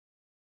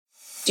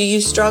Do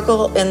you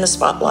struggle in the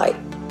spotlight?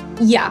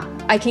 Yeah,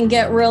 I can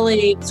get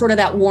really sort of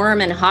that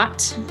warm and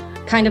hot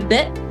kind of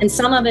bit. And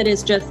some of it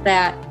is just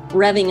that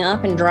revving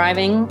up and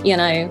driving,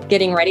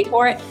 getting ready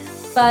for it.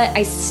 But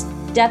I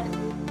step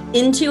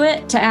into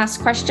it to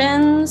ask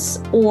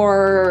questions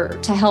or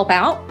to help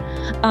out.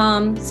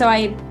 So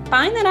I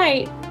find that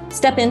I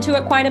step into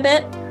it quite a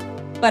bit,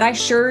 but I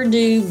sure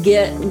do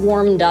get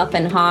warmed up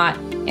and hot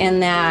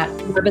and that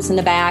nervous in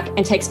the back,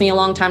 and takes me a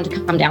long time to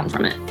come down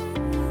from it.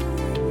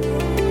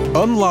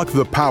 Unlock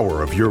the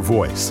power of your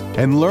voice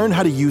and learn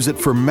how to use it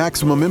for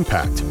maximum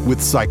impact with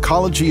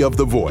Psychology of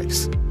the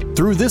Voice.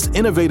 Through this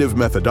innovative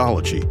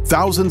methodology,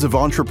 thousands of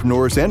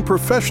entrepreneurs and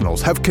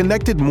professionals have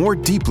connected more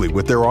deeply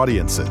with their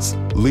audiences,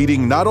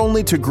 leading not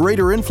only to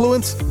greater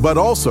influence, but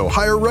also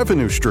higher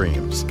revenue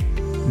streams.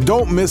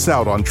 Don't miss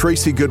out on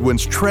Tracy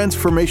Goodwin's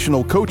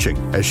transformational coaching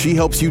as she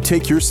helps you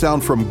take your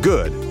sound from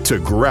good to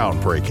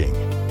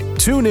groundbreaking.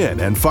 Tune in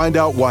and find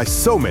out why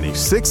so many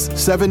 6,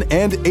 7,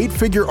 and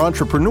 8-figure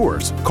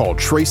entrepreneurs call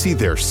Tracy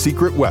their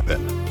secret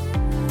weapon.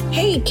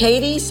 Hey,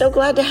 Katie, so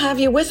glad to have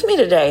you with me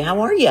today.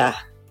 How are you?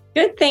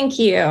 Good, thank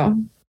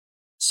you.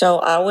 So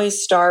I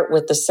always start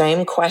with the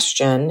same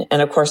question.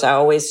 And of course, I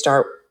always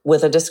start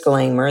with a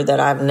disclaimer that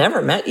I've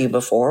never met you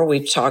before.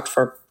 We've talked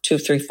for 2,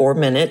 3, 4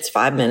 minutes,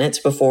 5 minutes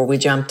before we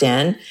jumped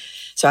in.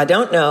 So I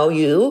don't know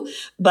you,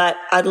 but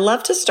I'd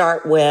love to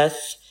start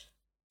with,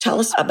 tell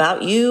us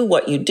about you,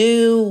 what you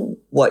do,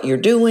 what you're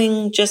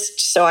doing, just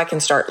so I can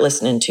start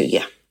listening to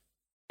you.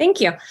 Thank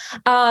you.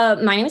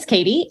 My name is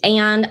Katie,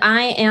 and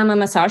I am a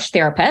massage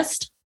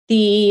therapist.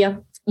 The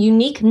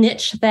unique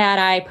niche that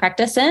I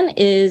practice in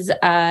is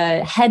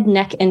head,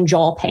 neck, and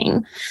jaw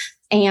pain.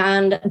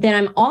 And then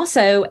I'm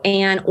also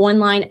an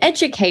online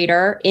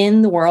educator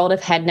in the world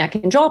of head, neck,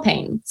 and jaw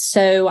pain.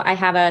 So I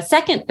have a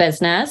second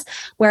business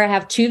where I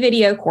have 2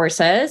 video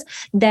courses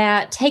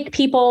that take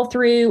people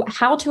through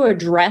how to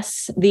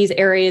address these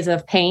areas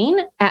of pain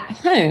at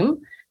home,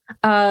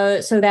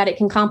 so that it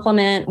can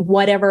complement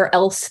whatever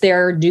else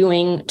they're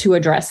doing to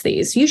address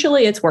these.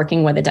 Usually it's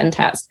working with a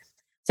dentist.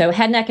 So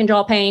head, neck, and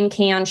jaw pain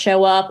can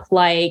show up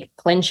like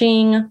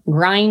clenching,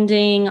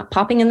 grinding,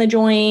 popping in the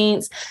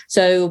joints.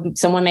 So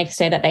someone may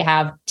say that they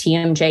have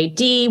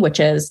TMJD, which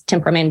is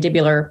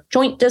temporomandibular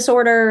joint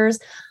disorders,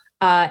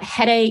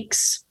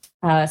 headaches,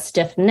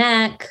 stiff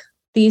neck,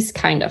 these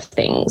kind of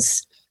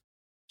things.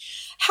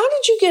 How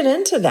did you get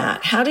into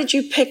that? How did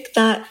you pick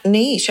that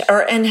niche?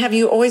 And have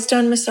you always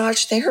done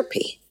massage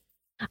therapy?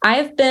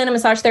 I've been a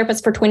massage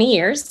therapist for 20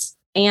 years.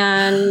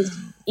 And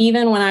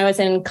even when I was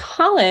in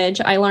college,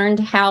 I learned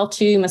how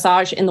to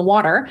massage in the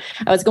water.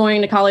 I was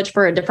going to college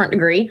for a different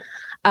degree,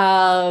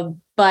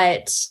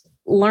 but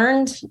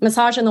learned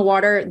massage in the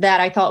water that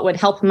I thought would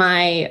help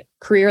my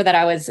career that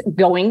I was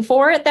going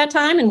for at that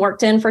time, and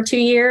worked in for 2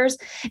 years,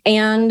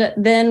 and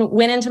then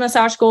went into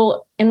massage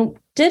school and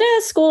did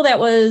a school that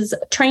was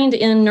trained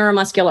in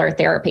neuromuscular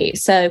therapy.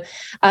 So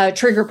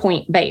trigger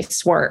point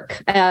based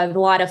work, a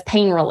lot of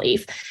pain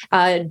relief.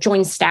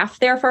 Joined staff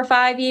there for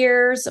 5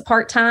 years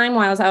part-time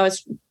while I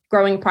was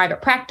growing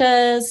private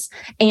practice.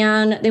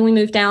 And then we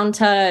moved down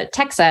to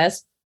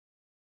Texas,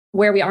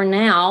 where we are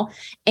now.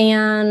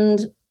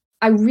 And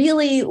I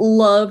really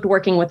loved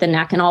working with the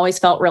neck and always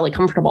felt really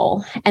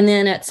comfortable. And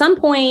then at some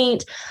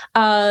point,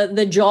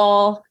 the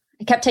jaw,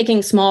 I kept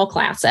taking small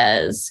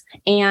classes.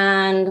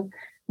 And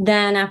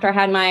then after I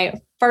had my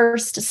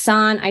first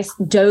son, I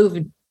dove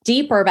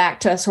deeper back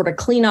to sort of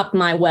clean up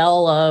my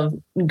well of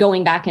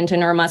going back into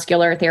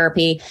neuromuscular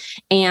therapy,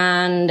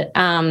 and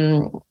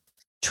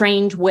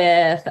trained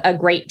with a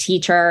great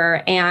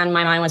teacher. And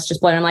my mind was just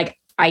blown. I'm like,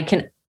 I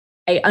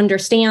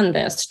understand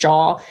this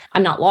jaw.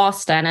 I'm not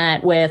lost in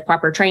it with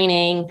proper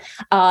training.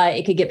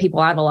 It could get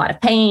people out of a lot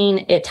of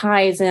pain. It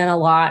ties in a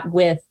lot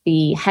with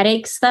the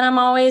headaches that I'm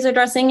always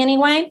addressing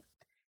anyway.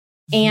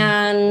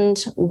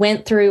 And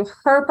went through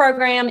her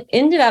program,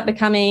 ended up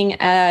becoming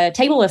a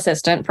table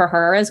assistant for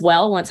her as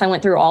well once I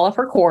went through all of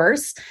her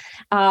course,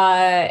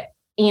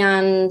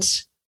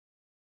 and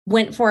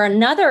went for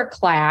another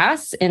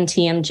class in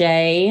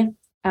TMJ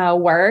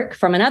work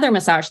from another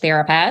massage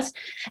therapist.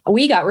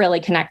 We got really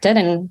connected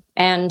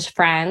and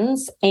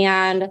friends.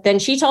 And then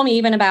she told me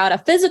even about a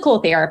physical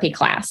therapy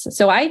class.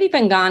 So I've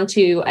even gone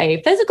to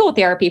a physical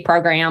therapy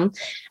program,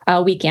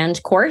 a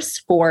weekend course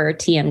for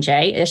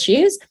TMJ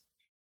issues.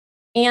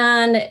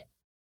 And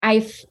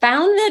I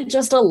found that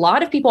just a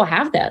lot of people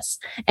have this,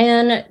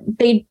 and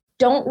they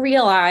don't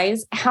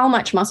realize how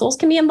much muscles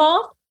can be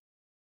involved.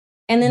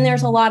 And then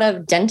there's a lot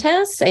of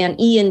dentists and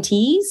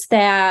ENTs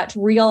that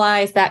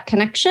realize that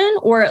connection,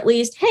 or at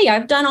least, hey,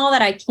 I've done all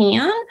that I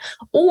can,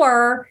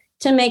 or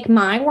to make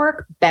my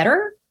work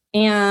better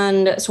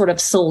and sort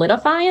of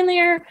solidify in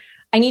there,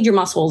 I need your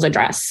muscles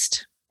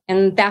addressed.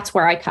 And that's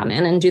where I come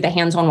in and do the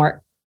hands-on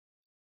work.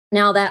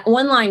 Now, that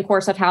online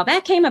course of how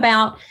that came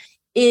about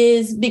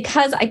is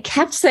because I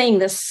kept saying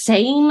the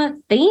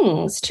same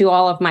things to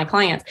all of my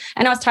clients,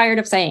 and I was tired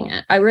of saying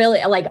it. I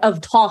really of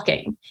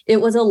talking.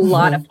 It was a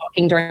lot of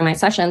talking during my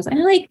sessions.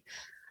 And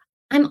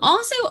I'm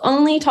also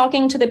only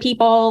talking to the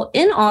people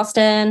in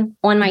Austin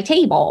on my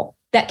table.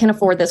 that can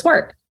afford this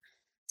work.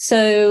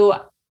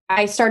 So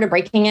I started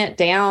breaking it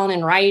down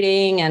and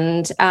writing,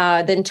 and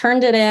then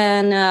turned it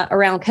in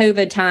around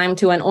COVID time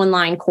to an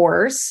online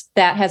course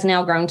that has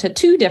now grown to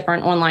 2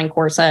 different online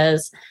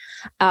courses.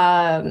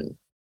 And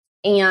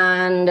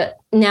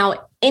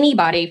now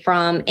anybody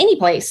from any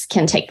place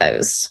can take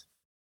those.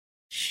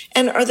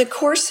 And are the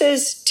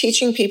courses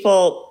teaching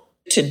people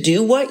to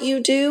do what you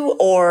do,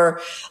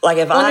 or like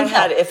on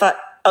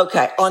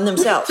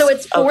themselves? So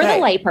it's for the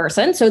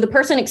layperson. So the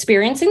person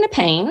experiencing the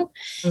pain.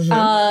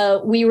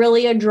 We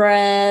really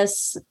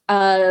address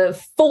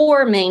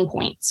 4 main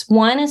points.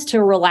 One is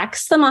to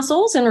relax the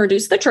muscles and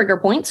reduce the trigger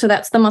point. So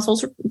that's the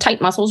muscles, tight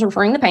muscles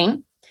referring to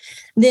pain.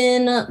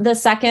 Then the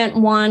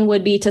second one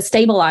would be to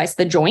stabilize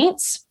the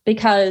joints,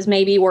 because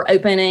maybe we're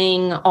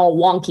opening all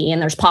wonky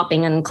and there's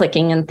popping and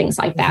clicking and things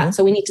like that.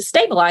 So we need to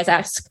stabilize,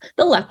 ask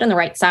the left and the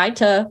right side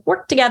to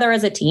work together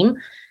as a team.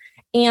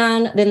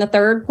 And then the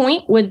third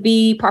point would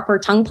be proper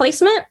tongue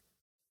placement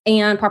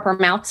and proper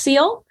mouth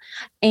seal.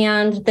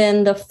 And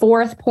then the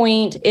fourth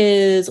point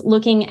is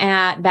looking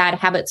at bad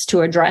habits to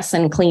address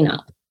and clean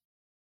up.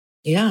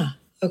 Yeah.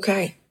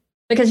 Okay.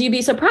 Because you'd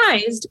be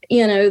surprised,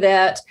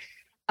 that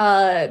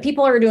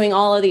people are doing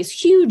all of these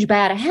huge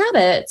bad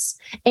habits,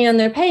 and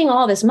they're paying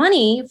all this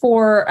money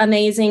for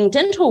amazing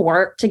dental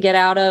work to get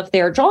out of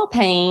their jaw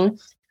pain,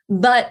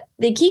 but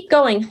they keep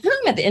going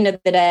home at the end of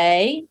the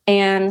day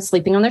and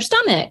sleeping on their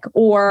stomach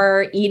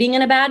or eating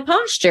in a bad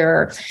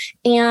posture.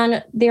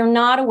 And they're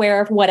not aware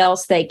of what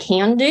else they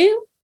can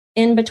do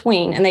in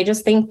between. And they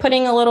just think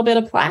putting a little bit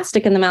of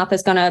plastic in the mouth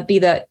is going to be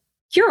the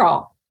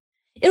cure-all.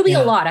 It'll be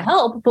a lot of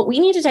help, but we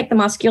need to take the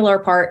muscular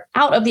part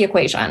out of the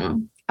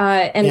equation.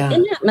 In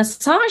that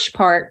massage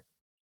part,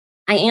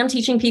 I am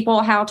teaching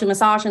people how to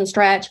massage and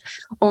stretch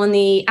on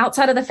the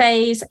outside of the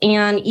face,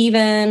 and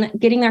even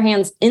getting their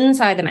hands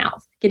inside the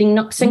mouth, getting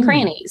nooks and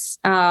crannies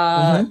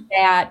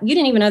that you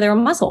didn't even know there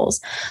were muscles,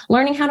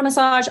 learning how to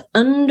massage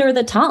under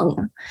the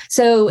tongue.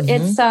 So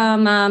it's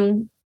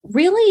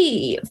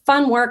really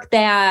fun work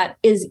that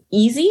is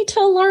easy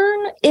to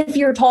learn if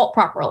you're taught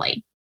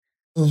properly.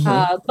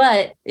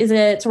 But is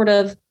it sort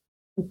of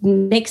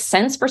makes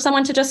sense for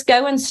someone to just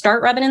go and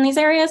start rubbing in these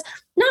areas?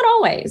 Not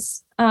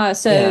always.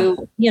 That's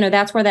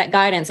where that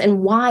guidance,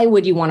 and why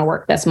would you want to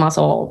work this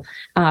muscle?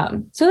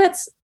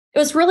 It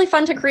was really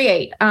fun to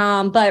create,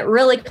 but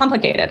really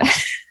complicated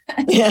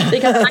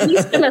because I'm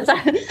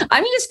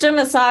used to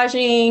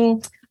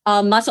massaging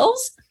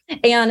muscles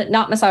and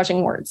not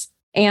massaging words.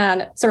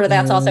 And sort of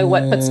that's also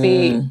what puts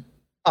me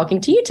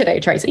talking to you today,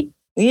 Tracy.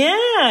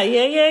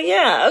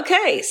 Yeah.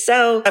 Okay.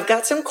 So I've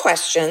got some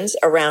questions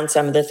around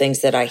some of the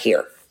things that I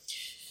hear,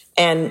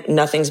 and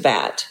nothing's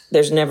bad.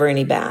 There's never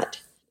any bad.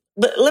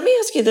 But let me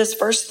ask you this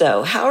first,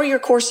 though. How are your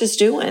courses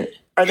doing?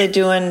 Are they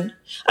doing,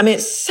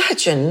 it's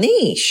such a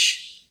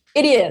niche.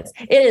 It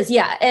is.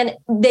 Yeah. And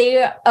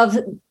they're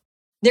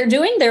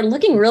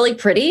looking really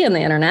pretty in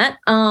the internet.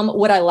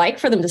 Would I like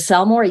for them to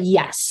sell more?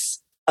 Yes.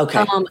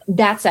 Okay.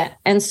 That's it.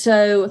 And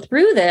so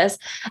through this,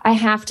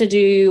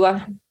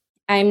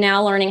 I'm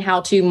now learning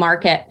how to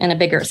market in a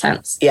bigger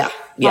sense. Yeah.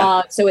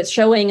 So it's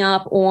showing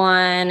up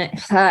on,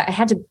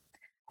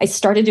 I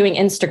started doing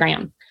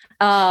Instagram.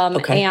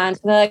 And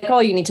like,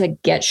 you need to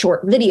get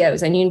short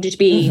videos, and you need to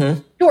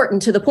be short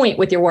and to the point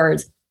with your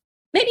words.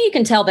 Maybe you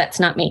can tell that's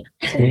not me.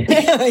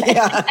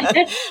 Yeah.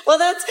 Well,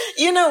 that's,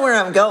 where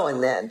I'm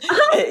going then.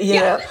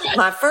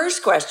 My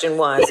first question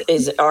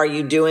are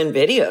you doing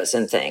videos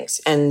and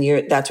things?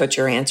 And that's what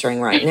you're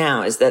answering right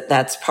now, is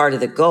that's part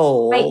of the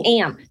goal. I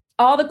am.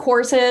 All the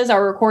courses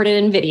are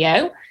recorded in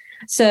video.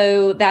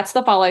 So that's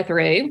the follow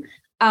through.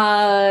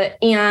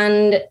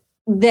 And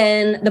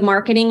then the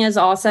marketing is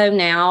also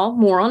now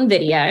more on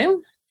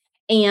video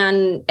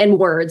and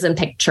words and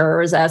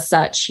pictures as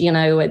such.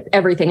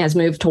 Everything has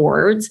moved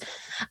towards.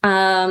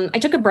 I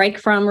took a break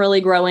from really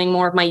growing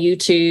more of my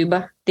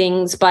YouTube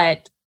things,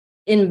 but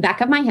in the back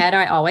of my head,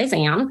 I always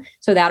am.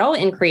 So that'll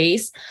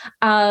increase.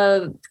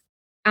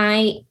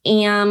 I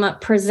am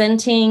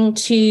presenting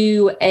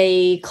to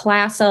a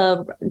class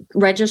of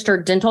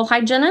registered dental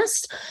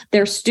hygienists.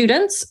 They're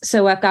students.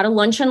 So I've got a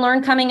lunch and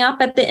learn coming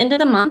up at the end of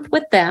the month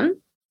with them.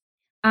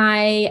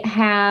 I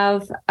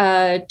have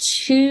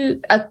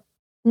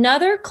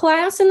another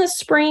class in the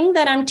spring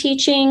that I'm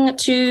teaching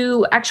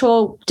to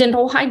actual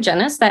dental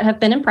hygienists that have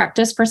been in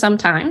practice for some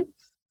time.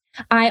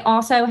 I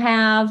also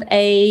have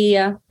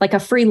a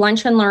free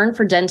lunch and learn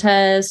for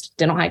dentists,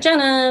 dental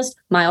hygienists,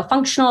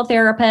 myofunctional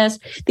therapists,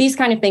 these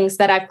kind of things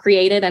that I've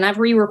created, and I've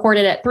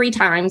re-recorded it 3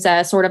 times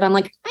as sort of, I'm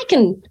like, I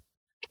can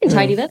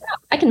tidy this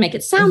up. I can make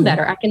it sound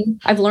better.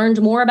 I've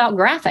learned more about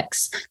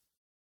graphics.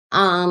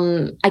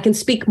 I can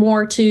speak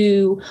more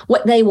to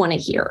what they want to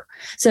hear.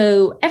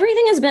 So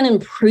everything has been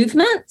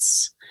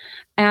improvements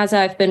as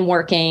I've been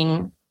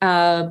working,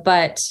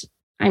 but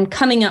I'm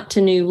coming up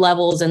to new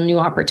levels and new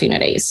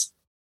opportunities.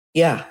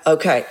 Yeah.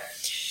 Okay.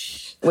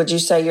 Would you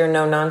say you're a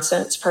no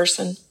nonsense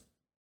person?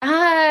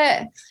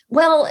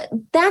 Well,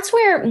 that's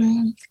where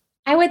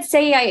I would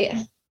say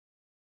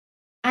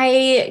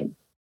I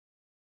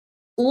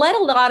let a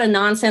lot of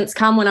nonsense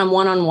come when I'm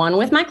one-on-one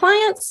with my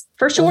clients,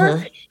 for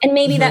sure. And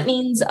maybe that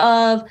means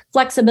of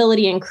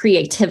flexibility and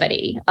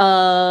creativity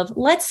of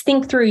let's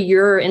think through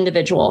your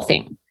individual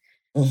thing.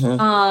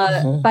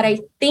 But I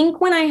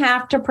think when I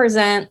have to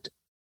present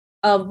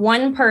of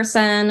one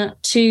person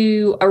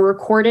to a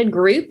recorded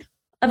group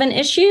of an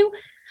issue,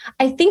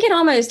 I think it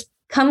almost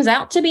comes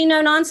out to be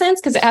no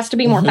nonsense because it has to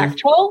be more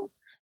factual.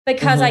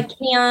 Because I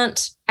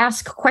can't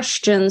ask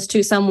questions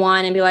to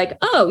someone and be like,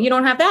 oh, you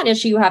don't have that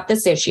issue, you have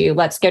this issue.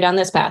 Let's go down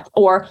this path.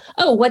 Or,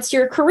 oh, what's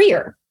your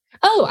career?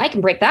 Oh, I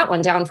can break that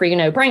one down for you,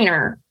 no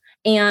brainer,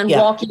 and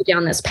walk you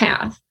down this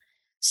path.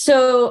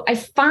 So I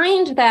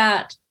find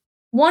that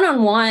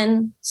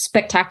one-on-one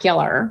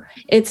spectacular.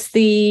 It's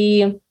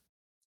the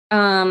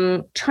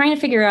trying to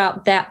figure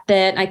out that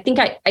bit. I think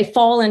I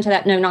fall into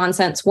that no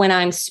nonsense when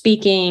I'm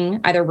speaking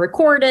either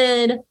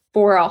recorded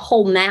for a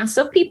whole mass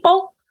of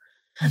people.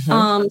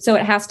 So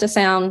it has to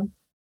sound,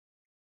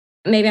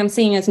 maybe I'm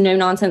seeing as no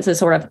nonsense as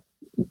sort of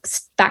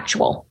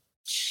factual.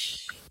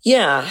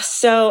 Yeah.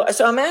 So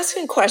I'm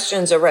asking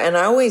questions around, and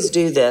I always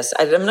do this.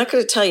 I'm not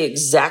going to tell you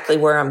exactly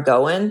where I'm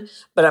going,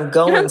 but I'm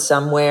going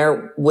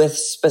somewhere with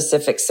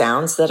specific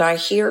sounds that I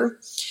hear.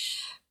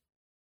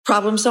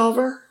 Problem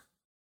solver?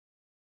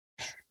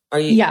 Are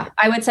you? Yeah,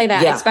 I would say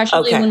that,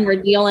 especially when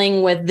we're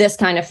dealing with this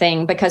kind of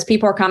thing, because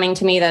people are coming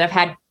to me that have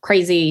had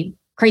crazy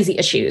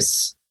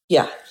issues.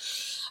 Yeah.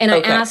 And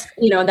I ask,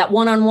 that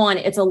one-on-one,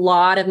 it's a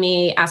lot of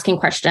me asking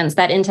questions.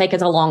 That intake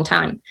is a long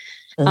time.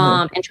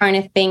 And trying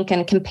to think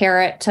and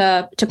compare it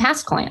to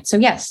past clients. So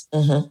yes.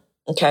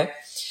 Okay.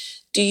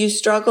 Do you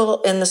struggle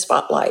in the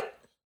spotlight?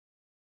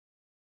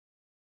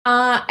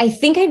 I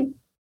think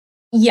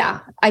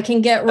I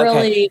can get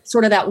really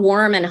sort of that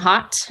warm and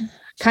hot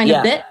kind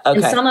of bit.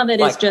 And some of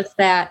it is just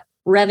that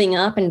revving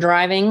up and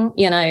driving,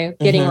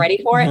 getting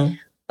ready for it.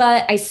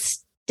 But I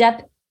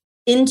step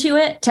into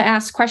it to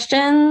ask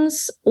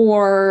questions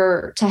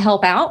or to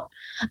help out.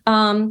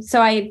 So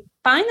I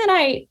find that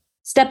I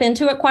step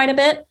into it quite a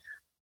bit,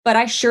 but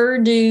I sure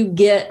do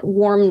get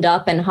warmed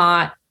up and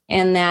hot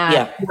and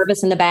that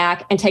nervous in the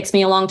back, and takes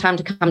me a long time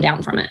to come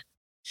down from it.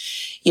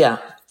 Yeah.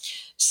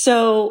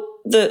 So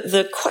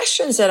the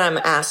questions that I'm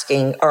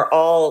asking are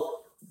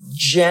all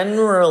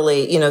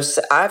generally,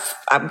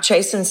 I'm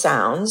chasing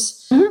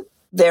sounds.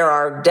 There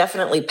are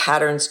definitely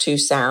patterns to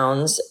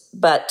sounds,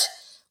 but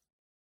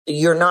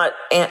you're not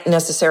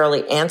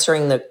necessarily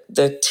answering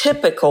the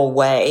typical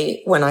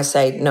way when I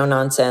say no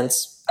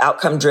nonsense,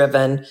 outcome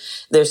driven.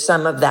 There's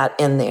some of that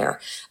in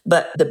there.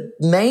 But the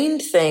main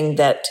thing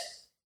that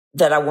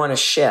I want to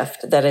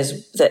shift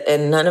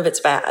and none of it's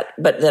bad,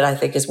 but that I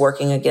think is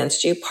working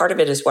against you. Part of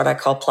it is what I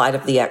call plight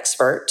of the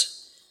expert.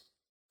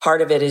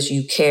 Part of it is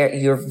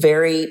you're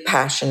very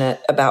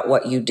passionate about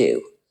what you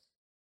do.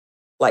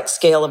 Like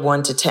scale of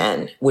 1 to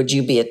 10. Would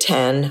you be a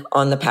 10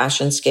 on the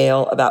passion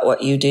scale about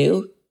what you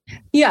do?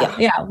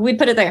 Yeah, we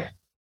put it there.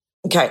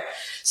 Okay.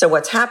 So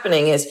what's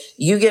happening is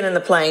you get in the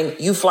plane,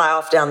 you fly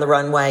off down the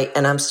runway,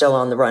 and I'm still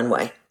on the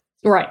runway.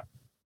 Right.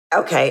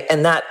 Okay.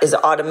 And that is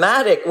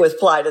automatic with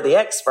plight of the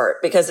expert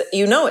because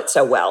you know it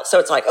so well. So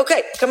it's like,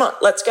 okay, come on,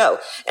 let's go.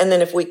 And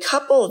then if we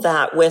couple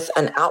that with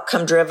an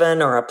outcome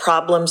driven or a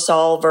problem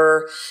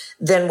solver,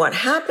 then what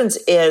happens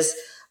is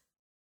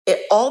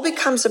it all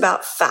becomes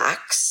about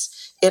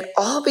facts. It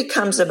all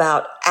becomes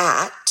about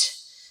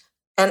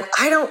and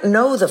I don't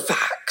know the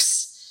facts.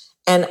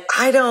 And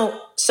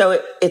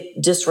so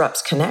it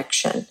disrupts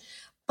connection,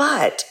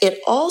 but it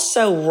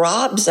also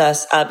robs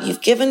us of,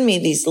 you've given me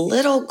these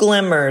little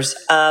glimmers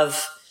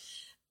of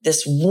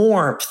this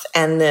warmth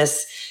and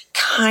this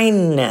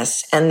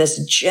kindness and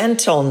this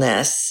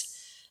gentleness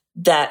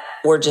that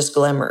were just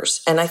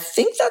glimmers. And I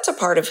think that's a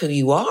part of who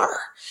you are.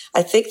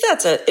 I think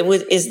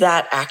is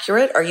that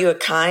accurate? Are you a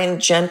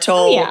kind, gentle?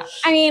 Oh, yeah.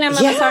 I mean, I'm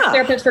a massage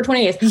therapist for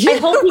 20 years. I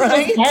hold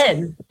people's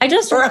heads. I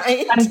just,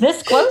 I'm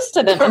this close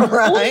to them. I'm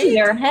holding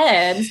their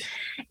heads.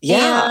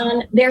 Yeah.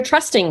 And they're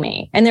trusting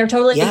me and they're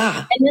totally,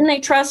 and then they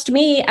trust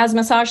me as a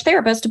massage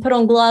therapist to put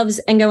on gloves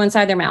and go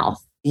inside their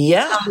mouth.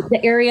 Yeah.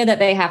 The area that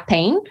they have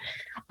pain.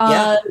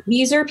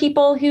 These are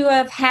people who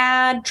have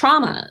had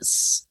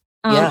traumas.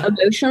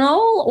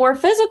 Emotional or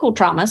physical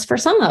traumas for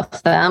some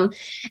of them.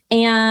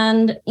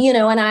 And,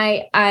 and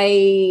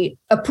I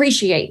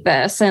appreciate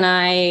this and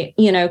I,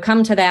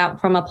 come to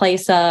that from a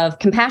place of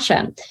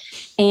compassion.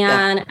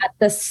 And at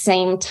the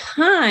same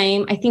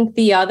time, I think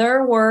the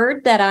other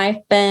word that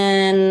I've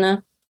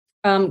been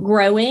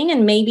growing,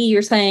 and maybe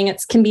you're saying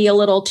it can be a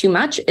little too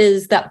much,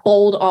 is that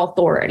bold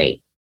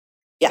authority.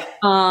 Yeah.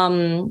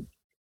 And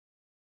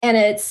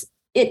it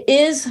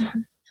is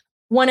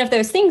one of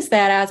those things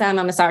that as I'm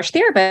a massage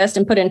therapist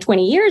and put in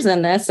 20 years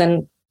in this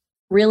and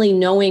really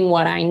knowing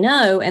what I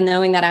know and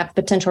knowing that I have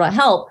potential to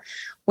help,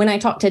 when I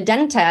talk to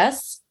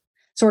dentists,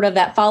 sort of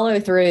that follow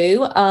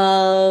through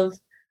of,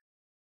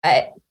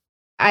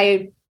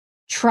 I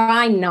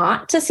try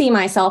not to see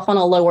myself on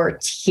a lower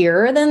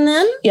tier than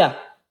them. Yeah.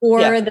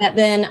 Or that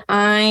then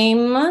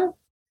I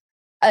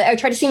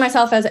try to see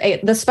myself as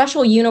the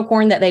special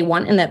unicorn that they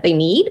want and that they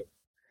need.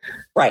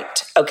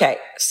 Right. Okay.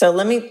 So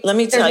let me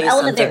tell you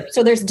something. There.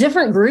 So there's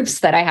different groups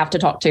that I have to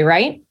talk to,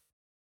 right?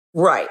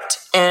 Right.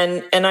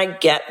 And I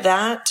get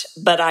that,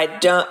 but I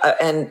don't,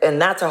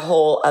 and that's a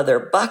whole other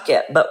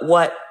bucket. But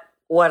what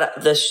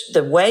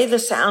the way the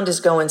sound is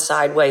going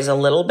sideways a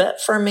little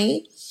bit for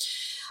me,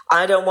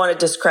 I don't want to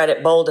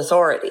discredit bold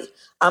authority.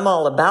 I'm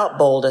all about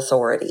bold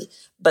authority,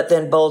 but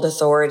then bold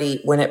authority,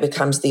 when it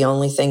becomes the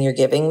only thing you're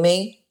giving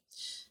me,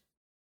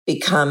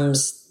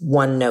 becomes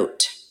one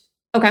note.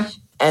 Okay.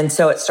 And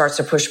so it starts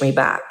to push me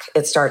back.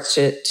 It starts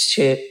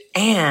to,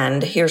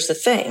 and here's the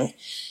thing.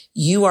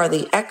 You are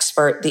the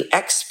expert. The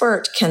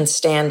expert can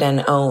stand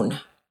and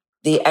own.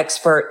 The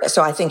expert,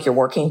 so I think you're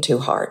working too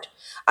hard.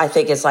 I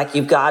think it's like,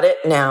 you've got it,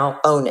 now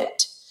own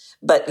it.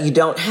 But you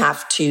don't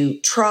have to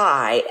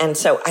try. And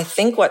so I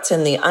think what's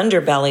in the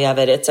underbelly of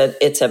it, it's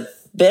a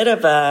bit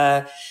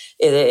of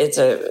it's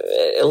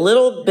a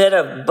little bit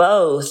of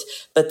both,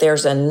 but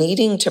there's a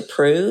needing to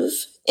prove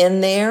in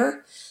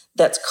there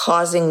that's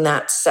causing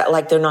that,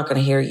 like they're not going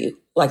to hear you,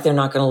 like they're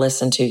not going to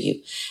listen to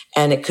you.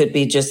 And it could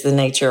be just the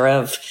nature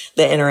of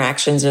the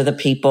interactions of the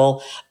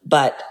people,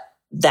 but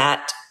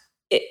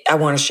I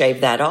want to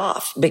shave that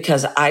off,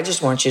 because I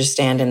just want you to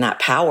stand in that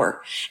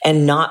power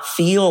and not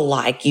feel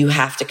like you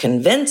have to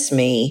convince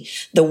me.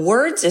 The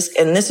words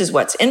and this is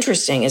what's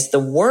interesting, is the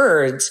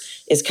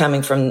words is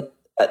coming from,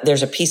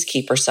 there's a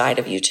peacekeeper side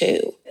of you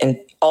too. And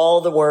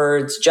all the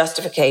words,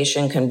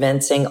 justification,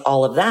 convincing,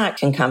 all of that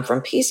can come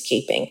from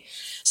peacekeeping.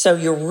 So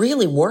you're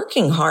really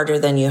working harder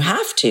than you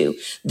have to.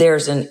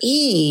 There's an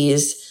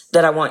ease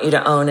that I want you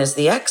to own as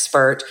the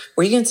expert,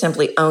 where you can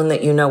simply own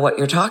that you know what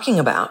you're talking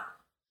about.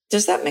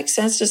 Does that make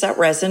sense? Does that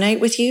resonate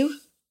with you?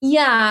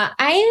 Yeah,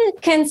 I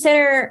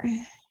consider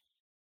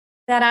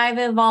that I've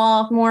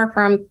evolved more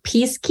from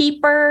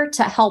peacekeeper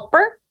to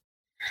helper.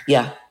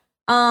 Yeah.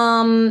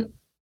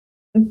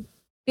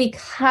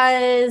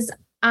 Because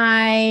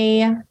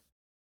I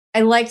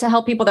like to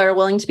help people that are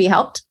willing to be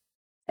helped,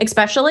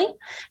 especially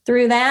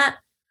through that.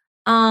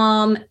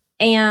 And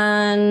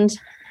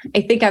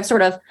I think I've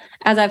sort of,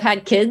 as I've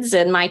had kids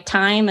and my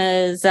time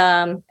as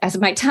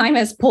my time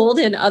has pulled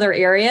in other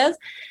areas,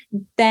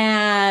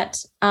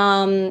 that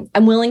I'm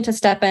willing to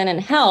step in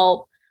and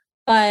help,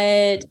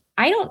 but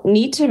I don't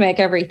need to make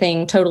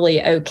everything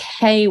totally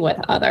okay with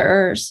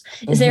others.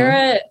 Mm-hmm. Is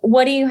there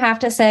what do you have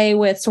to say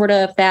with sort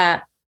of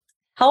that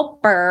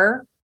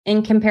helper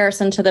in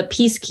comparison to the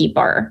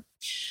peacekeeper?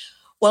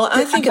 Well,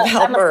 I think of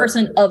helper. I'm a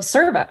person of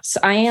service.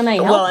 I am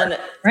a helper,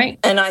 right?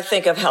 And I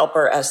think of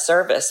helper as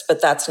service, but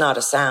that's not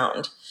a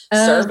sound.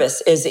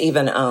 Service is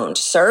even owned.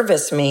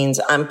 Service means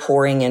I'm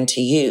pouring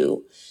into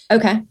you.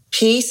 Okay.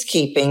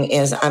 Peacekeeping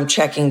is I'm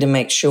checking to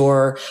make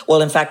sure,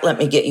 well, in fact, let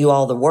me get you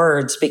all the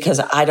words, because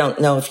I don't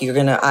know if you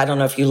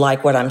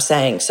like what I'm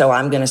saying. So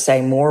I'm going to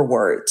say more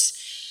words.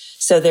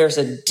 So there's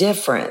a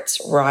difference,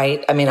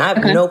 right? I mean, I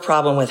have no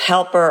problem with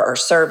helper or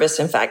service.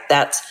 In fact,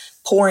 that's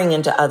pouring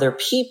into other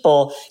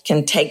people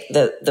can take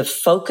the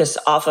focus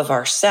off of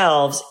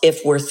ourselves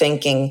if we're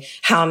thinking,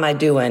 how am I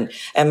doing?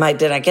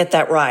 Did I get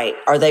that right?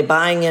 Are they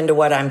buying into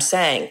what I'm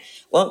saying?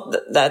 Well,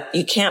 that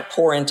you can't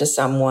pour into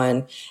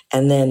someone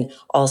and then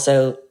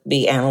also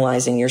be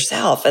analyzing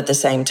yourself at the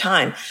same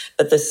time.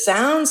 But the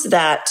sounds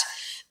that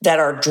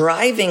are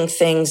driving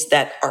things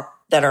that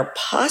are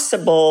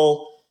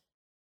possible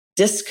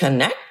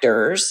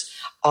disconnectors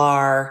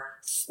are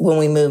when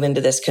we move into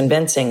this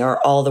convincing,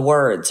 or all the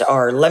words,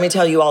 or let me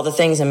tell you all the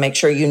things and make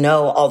sure you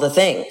know all the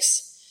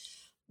things.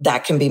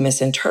 That can be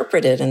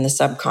misinterpreted in the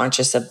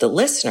subconscious of the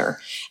listener.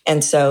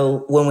 And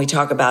so when we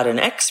talk about an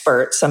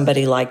expert,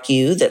 somebody like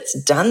you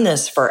that's done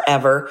this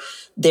forever,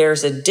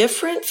 there's a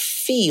different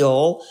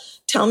feel.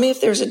 Tell me if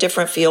there's a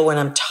different feel when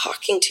I'm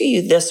talking to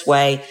you this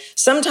way.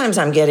 Sometimes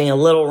I'm getting a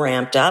little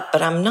ramped up,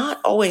 but I'm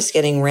not always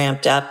getting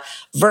ramped up,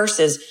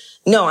 versus,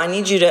 no, I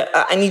need you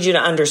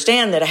to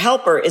understand that a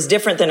helper is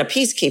different than a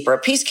peacekeeper. A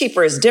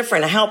peacekeeper is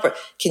different. A helper.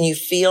 Can you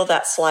feel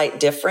that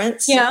slight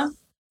difference? Yeah.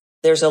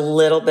 There's a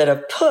little bit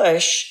of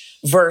push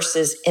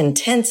versus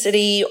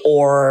intensity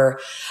or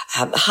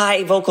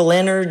high vocal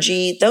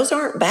energy. Those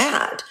aren't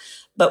bad.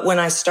 But when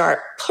I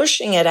start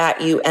pushing it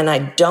at you and I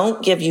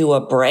don't give you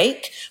a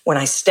break, when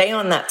I stay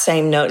on that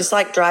same note, it's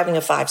like driving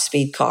a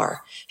 5-speed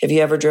car. Have you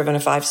ever driven a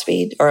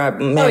 5-speed or a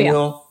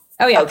manual?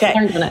 Oh, yeah.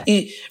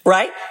 Okay.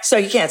 Right? So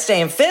you can't stay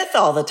in 5th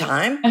all the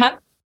time. Uh-huh.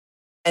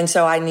 And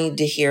so I need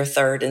to hear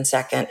 3rd and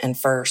 2nd and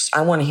 1st.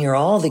 I want to hear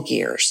all the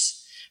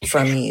gears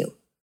from you.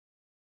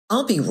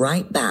 I'll be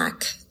right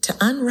back to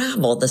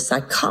unravel the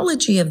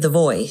psychology of the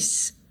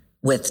voice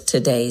with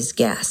today's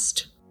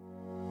guest.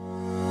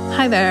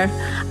 Hi there,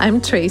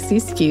 I'm Tracy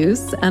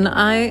Skews, and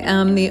I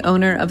am the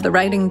owner of The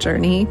Writing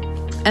Journey,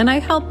 and I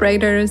help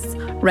writers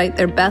write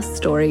their best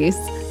stories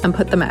and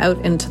put them out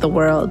into the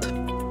world.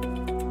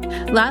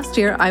 Last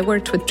year, I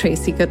worked with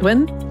Tracy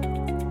Goodwin.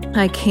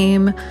 I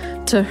came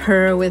to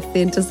her with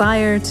the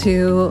desire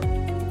to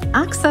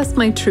access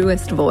my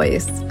truest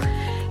voice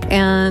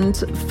and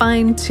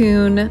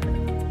fine-tune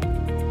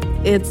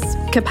its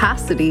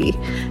capacity.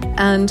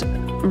 And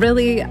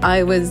really,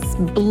 I was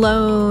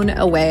blown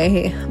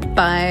away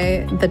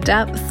by the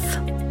depth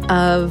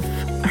of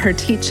her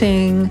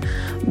teaching,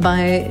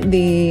 by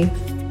the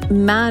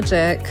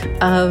magic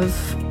of,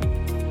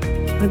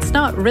 it's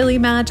not really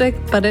magic,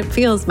 but it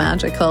feels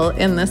magical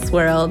in this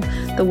world,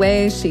 the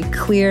way she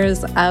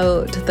clears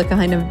out the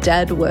kind of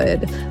dead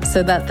wood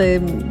so that the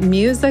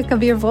music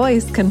of your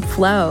voice can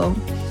flow.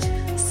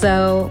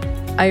 So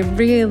I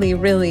really,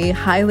 really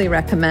highly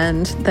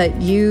recommend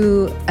that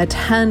you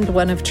attend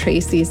one of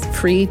Tracy's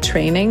free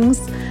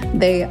trainings.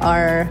 They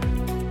are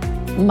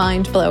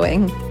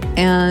mind-blowing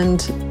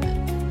and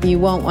you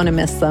won't want to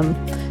miss them.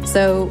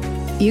 So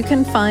you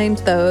can find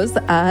those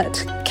at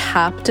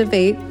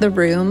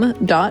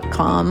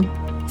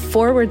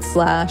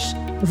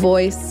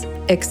captivatetheroom.com/voice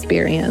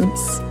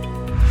experience.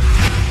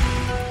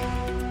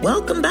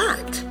 Welcome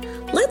back.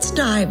 Let's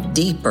dive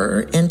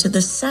deeper into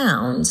the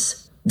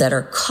sounds that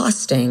are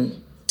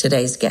costing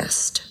today's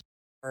guest.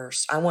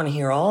 First, I want to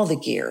hear all the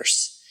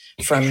gears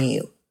from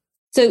you.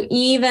 So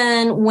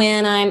even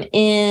when I'm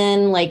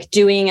in like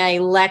doing a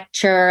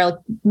lecture,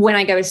 when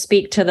I go to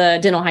speak to the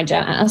dental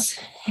hygienist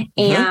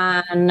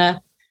and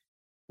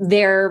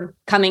they're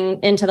coming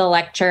into the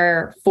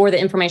lecture for the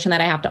information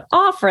that I have to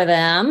offer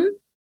them,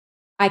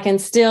 I can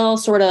still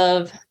sort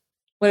of,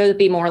 would it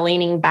be more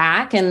leaning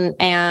back and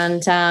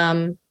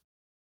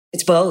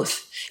it's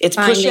both. It's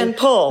push and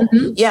pull.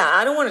 Yeah,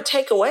 I don't want to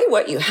take away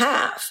what you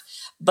have,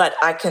 but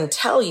I can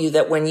tell you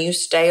that when you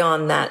stay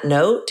on that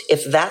note,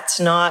 if that's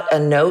not a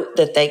note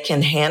that they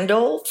can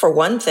handle, for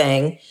one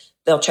thing,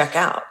 they'll check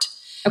out.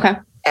 Okay.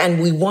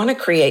 And we want to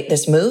create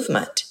this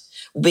movement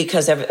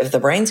because if the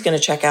brain's going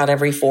to check out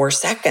every 4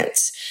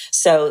 seconds.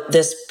 So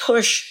this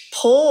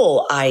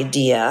push-pull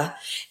idea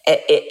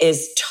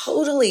is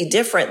totally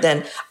different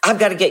than I've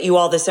got to get you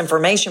all this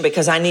information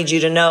because I need you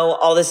to know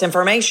all this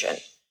information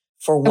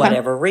for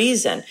whatever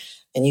reason.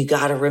 And you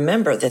got to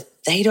remember that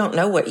they don't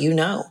know what you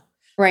know.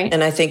 Right.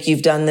 And I think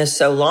you've done this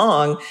so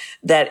long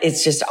that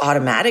it's just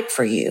automatic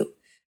for you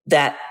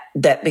that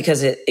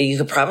because you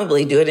could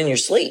probably do it in your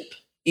sleep.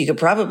 You could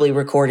probably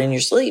record in your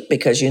sleep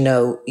because you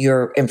know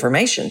your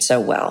information so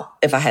well,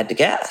 if I had to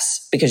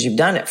guess, because you've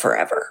done it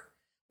forever.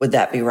 Would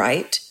that be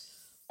right?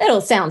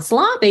 It'll sound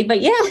sloppy, but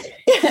yeah.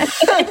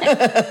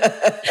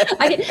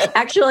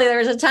 Actually, there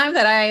was a time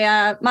that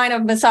I might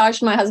have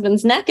massaged my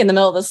husband's neck in the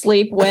middle of the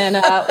sleep when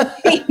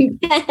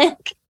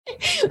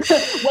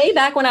way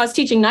back when I was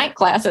teaching night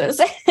classes.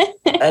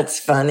 That's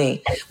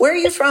funny. Where are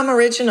you from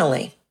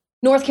originally?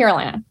 North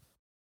Carolina.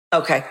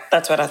 Okay,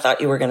 that's what I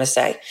thought you were going to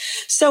say.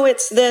 So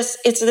it's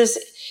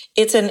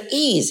an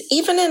ease,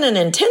 even in an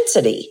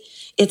intensity.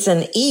 It's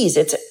an ease.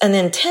 It's an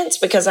intense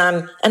because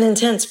I'm an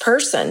intense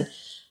person,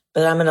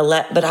 but I'm going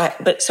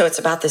to so it's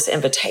about this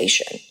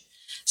invitation.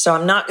 So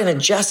I'm not going to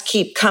just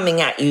keep coming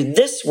at you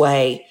this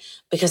way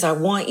because I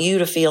want you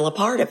to feel a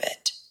part of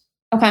it.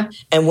 Okay.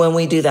 And when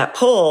we do that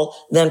pull,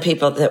 then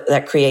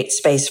that creates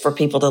space for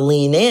people to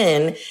lean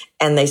in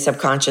and they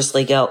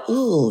subconsciously go,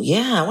 ooh,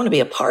 yeah, I want to be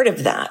a part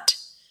of that.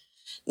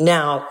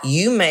 Now,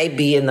 you may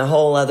be in the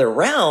whole other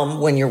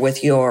realm when you're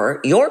with your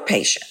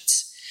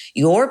patients,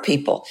 your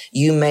people.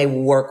 You may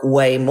work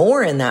way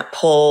more in that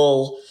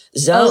pull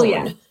zone. Oh,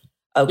 yeah.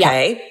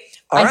 Okay. Yeah.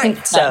 All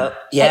right. So,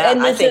 yeah,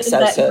 and I think so.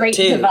 That great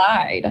too.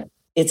 Divide.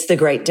 It's the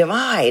great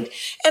divide.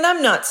 And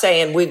I'm not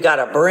saying we've got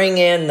to bring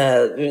in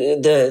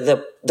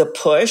the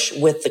push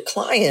with the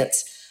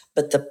clients,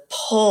 but the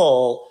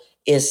pull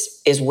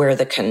is where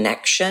the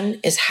connection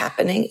is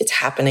happening. It's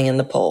happening in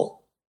the pull.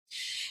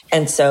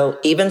 And so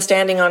even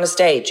standing on a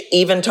stage,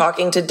 even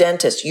talking to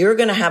dentists, you're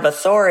going to have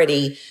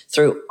authority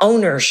through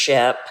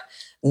ownership,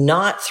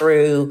 not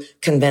through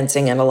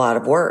convincing and a lot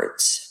of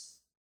words.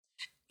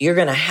 You're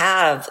going to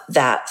have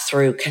that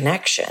through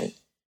connection.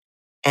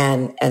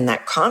 And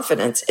that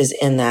confidence is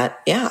in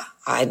that, yeah,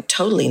 I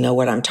totally know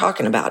what I'm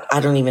talking about.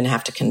 I don't even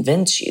have to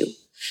convince you.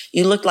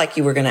 You looked like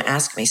you were going to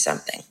ask me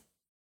something.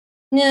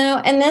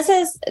 No, and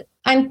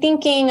I'm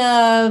thinking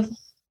of,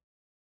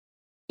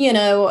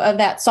 of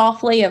that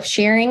softly of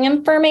sharing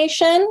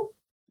information.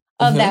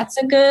 That's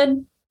a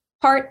good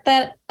part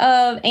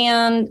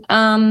and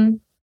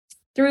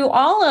through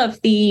all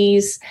of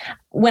these,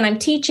 when I'm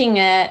teaching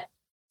it,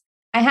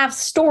 I have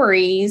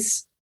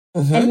stories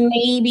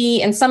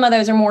and some of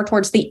those are more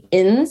towards the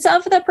ends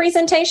of the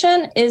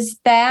presentation. Is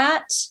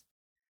that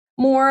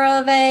more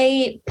of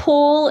a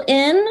pull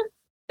in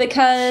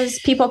because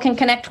people can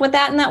connect with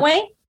that in that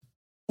way?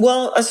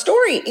 Well, a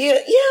story, yeah.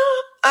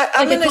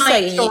 I'm going to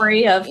say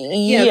story of,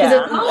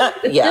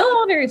 it's still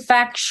all very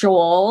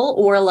factual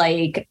or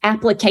like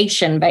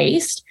application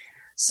based.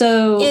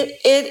 So it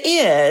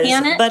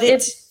is, but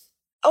it's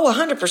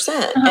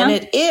 100%. And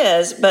it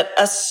is, but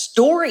a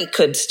story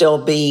could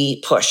still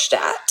be pushed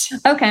at.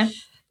 Okay.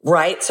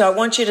 Right. So I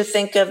want you to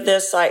think of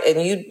this like,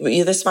 and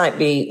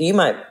you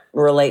might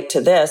relate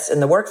to this in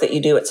the work that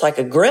you do. It's like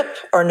a grip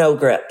or no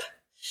grip.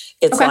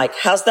 It's like,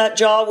 how's that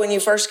jaw when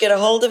you first get a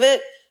hold of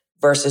it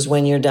versus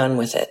when you're done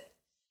with it?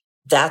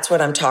 That's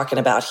what I'm talking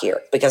about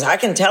here, because I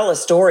can tell a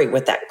story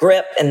with that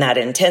grip and that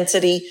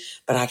intensity,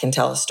 but I can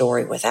tell a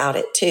story without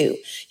it too.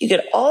 You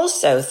could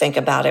also think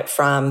about it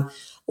from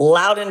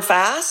loud and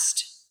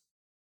fast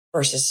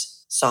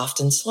versus soft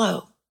and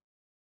slow.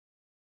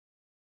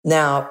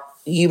 Now,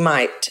 you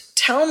might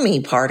tell me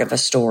part of a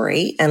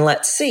story and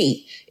let's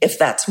see if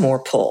that's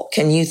more pull.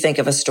 Can you think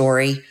of a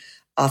story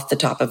off the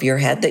top of your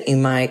head that you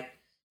might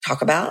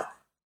talk about?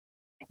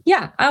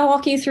 Yeah, I'll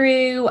walk you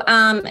through.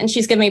 And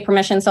she's given me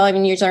permission, so I'll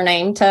even use her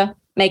name to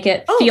make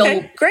it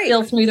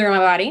feel smoother in my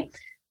body.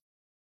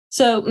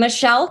 So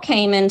Michelle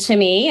came into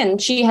me,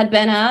 and she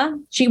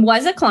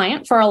was a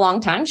client for a long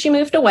time. She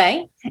moved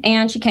away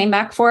and she came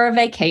back for a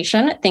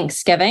vacation at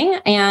Thanksgiving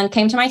and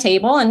came to my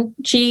table, and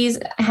she's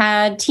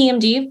had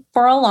TMD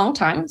for a long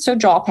time. So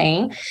jaw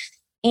pain.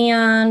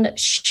 And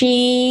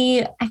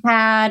she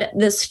had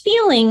this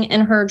feeling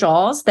in her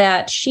jaws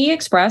that she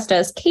expressed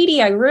as,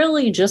 Katie, I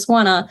really just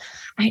want to,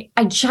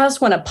 I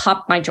just want to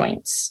pop my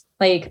joints.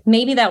 Like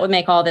maybe that would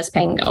make all this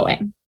pain go away.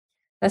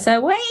 I said,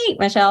 wait,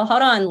 Michelle,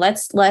 hold on.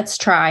 Let's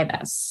try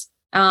this.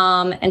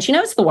 And she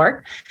knows the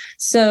work.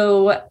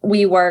 So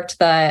we worked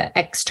the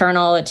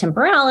external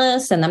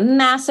temporalis and the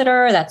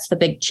masseter. That's the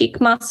big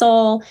cheek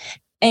muscle.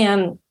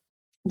 And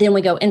then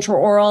we go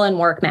intraoral and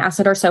work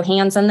masseter. So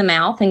hands in the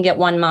mouth and get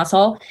one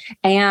muscle.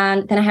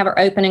 And then I have her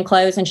open and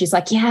close. And she's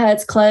like, yeah,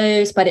 it's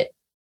closed, but it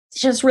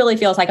just really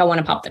feels like I want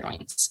to pop the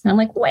joints. And I'm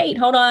like, wait,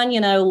 hold on.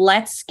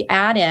 Let's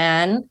add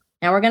in.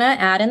 Now we're going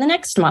to add in the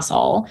next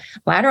muscle,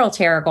 lateral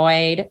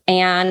pterygoid,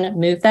 and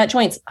move that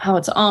joints. Oh,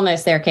 it's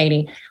almost there,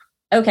 Katie.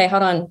 Okay,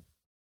 hold on.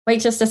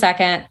 Wait just a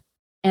second.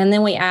 And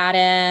then we add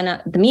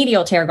in the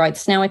medial pterygoid.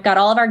 So now we've got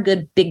all of our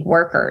good big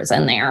workers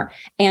in there.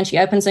 And she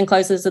opens and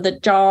closes the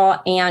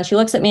jaw, and she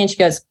looks at me and she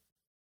goes,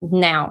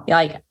 now,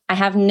 like, I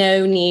have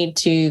no need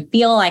to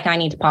feel like I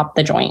need to pop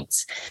the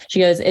joints. She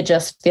goes, it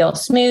just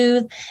feels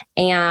smooth.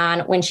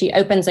 And when she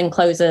opens and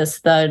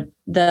closes the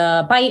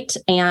bite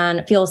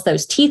and feels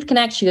those teeth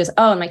connect, she goes,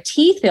 oh, and my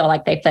teeth feel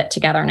like they fit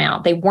together now.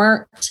 They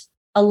weren't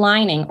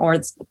aligning, or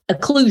it's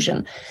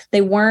occlusion.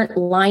 They weren't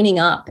lining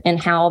up in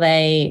how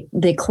they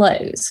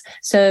close.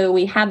 So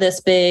we had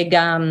this big,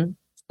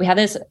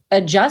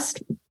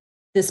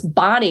 this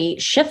body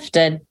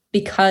shifted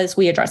because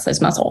we addressed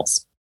those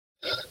muscles.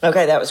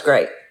 Okay, that was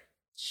great.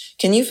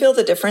 Can you feel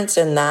the difference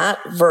in that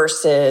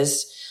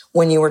versus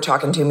when you were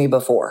talking to me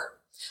before?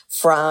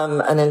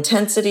 From an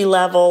intensity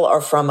level, or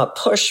from a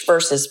push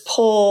versus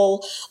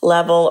pull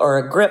level, or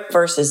a grip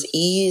versus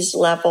ease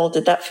level?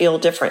 Did that feel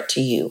different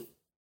to you?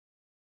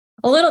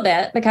 A little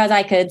bit, because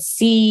I could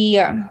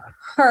see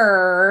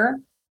her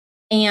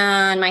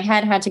and my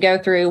head had to go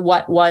through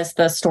what was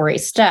the story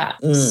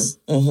steps.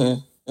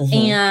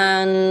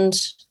 And,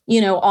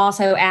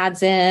 also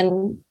adds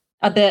in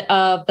a bit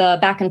of the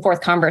back and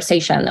forth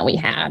conversation that we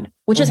had,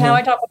 which is how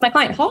I talk with my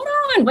client. Hold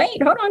on, wait.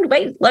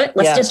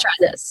 Let's just try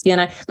this.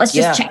 Let's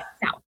just check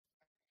it out.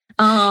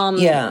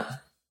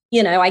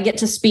 I get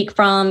to speak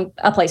from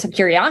a place of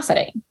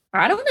curiosity.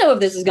 I don't know if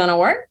this is going to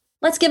work.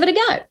 Let's give it a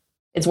go.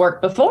 It's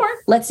worked before.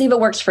 Let's see if it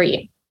works for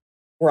you.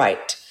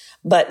 Right.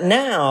 But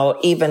now,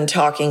 even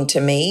talking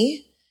to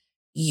me,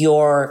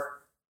 you're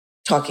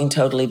talking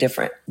totally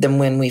different than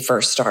when we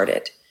first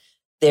started.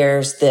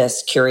 There's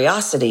this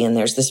curiosity, and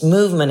there's this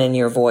movement in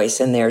your voice,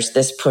 and there's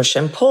this push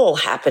and pull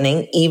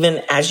happening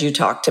even as you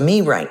talk to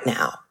me right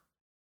now.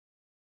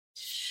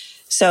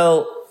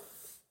 So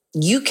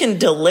you can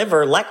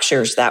deliver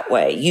lectures that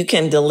way. You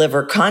can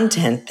deliver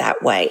content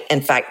that way. In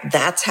fact,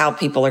 that's how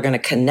people are going to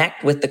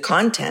connect with the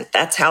content.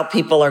 That's how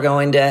people are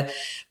going to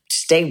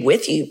stay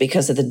with you,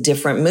 because of the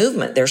different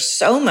movement. There's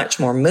so much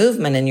more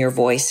movement in your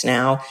voice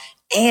now,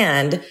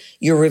 and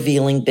you're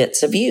revealing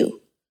bits of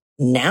you.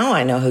 Now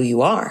I know who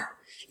you are.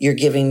 You're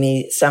giving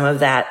me some of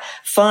that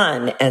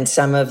fun and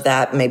some of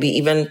that maybe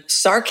even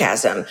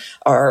sarcasm,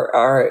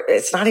 or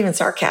it's not even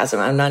sarcasm.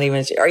 I'm not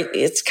even,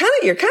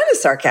 you're kind of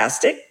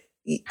sarcastic,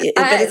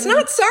 but it's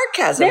not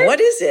sarcasm. What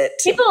is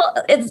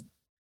it?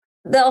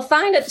 They'll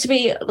find it to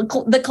be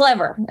the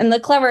clever, and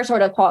the clever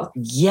sort of quality.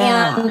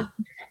 Yeah. And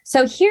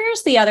so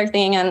here's the other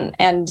thing,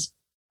 and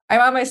I'm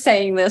almost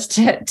saying this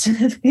to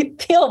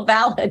feel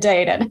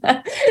validated.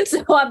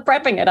 So I'm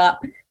prepping it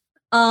up.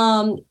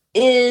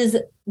 Is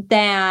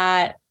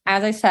that,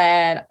 as I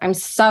said, I'm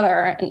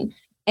Southern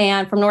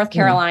and from North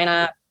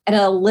Carolina. And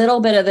a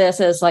little bit of this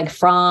is like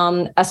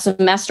from a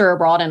semester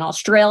abroad in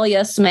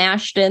Australia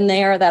smashed in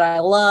there that I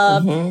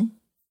love.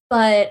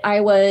 But I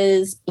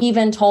was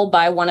even told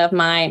by one of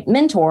my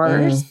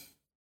mentors,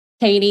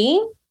 Katie,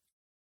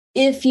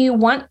 if you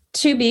want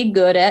to be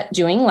good at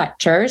doing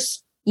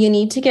lectures, you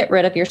need to get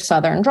rid of your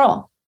Southern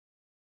drawl.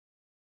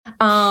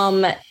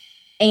 And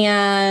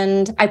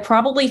I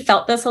probably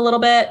felt this a little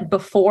bit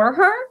before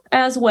her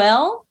as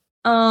well.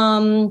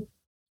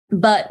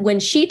 But when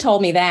she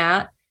told me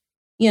that,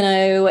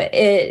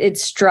 it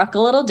struck a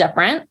little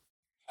different.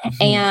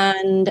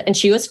 And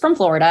she was from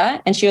Florida,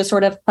 and she was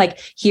sort of like,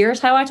 here's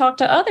how I talk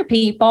to other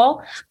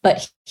people,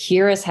 but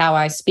here is how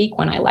I speak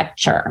when I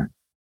lecture.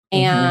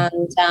 And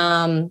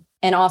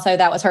also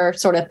that was her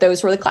sort of,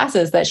 those were the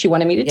classes that she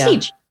wanted me to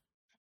teach.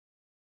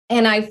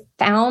 And I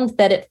found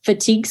that it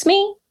fatigues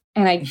me,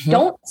 and I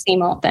don't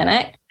seem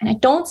authentic, and I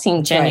don't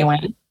seem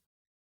genuine.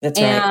 That's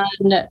right.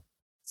 And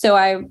So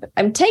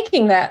I'm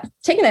taking that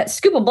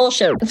scoop of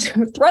bullshit,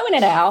 throwing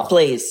it out.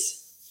 Please.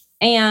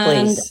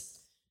 And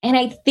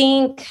I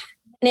think,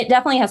 and it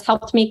definitely has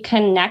helped me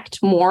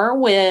connect more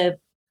with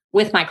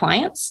my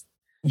clients.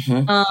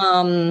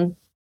 And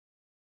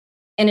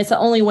it's the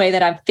only way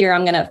that I fear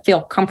I'm going to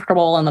feel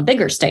comfortable on the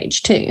bigger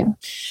stage too.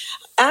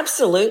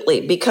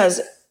 Absolutely.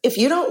 Because if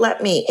you don't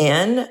let me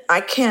in,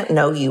 I can't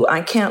know you.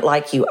 I can't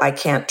like you. I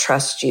can't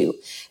trust you.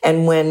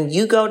 And when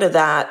you go to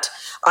that,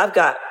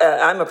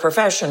 I'm a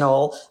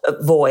professional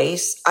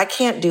voice. I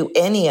can't do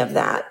any of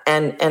that.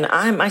 And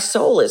my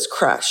soul is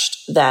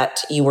crushed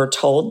that you were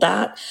told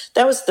that.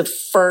 That was the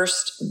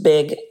first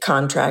big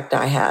contract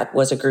I had,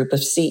 was a group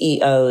of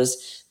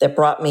CEOs that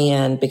brought me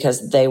in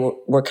because they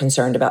were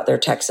concerned about their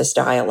Texas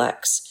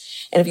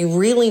dialects. And if you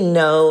really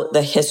know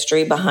the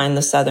history behind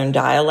the Southern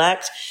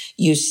dialect,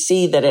 you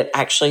see that it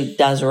actually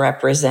does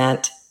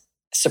represent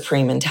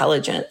supreme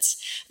intelligence.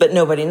 But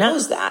nobody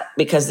knows that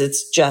because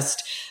it's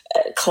just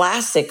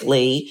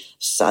classically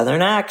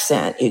Southern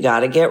accent. You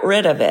got to get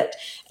rid of it.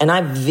 And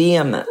I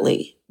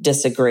vehemently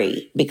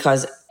disagree,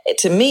 because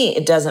to me,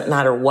 it doesn't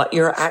matter what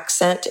your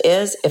accent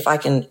is if I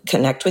can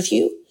connect with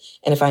you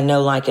and if I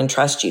know, like, and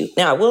trust you.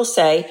 Now, I will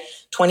say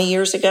 20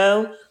 years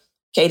ago,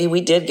 Katie,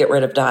 we did get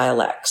rid of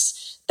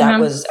dialects. That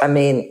was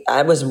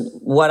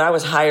what I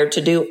was hired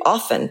to do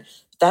often.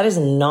 That is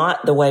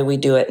not the way we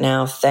do it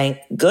now. Thank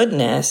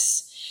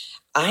goodness.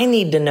 I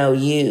need to know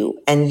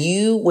you. And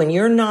you, when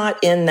you're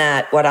not in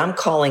that, what I'm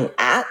calling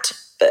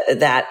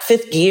that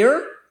fifth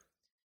gear,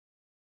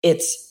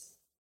 it's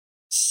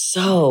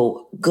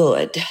so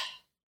good.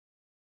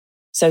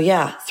 So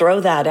yeah, throw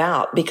that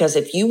out, because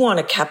if you want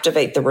to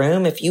captivate the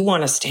room, if you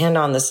want to stand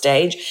on the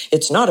stage,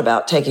 it's not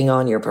about taking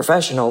on your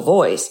professional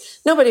voice.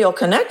 Nobody will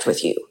connect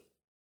with you.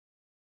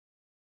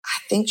 I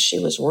think she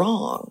was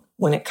wrong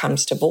when it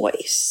comes to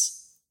voice.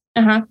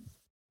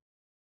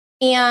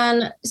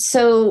 And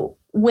so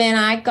when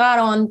I got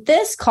on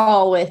this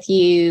call with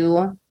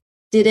you,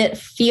 did it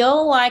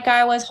feel like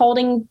I was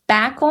holding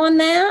back on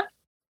that?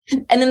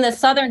 And then the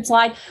Southern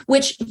slide,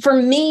 which for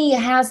me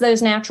has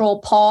those natural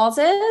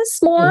pauses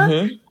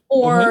more,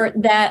 or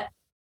that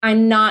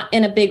I'm not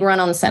in a big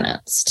run-on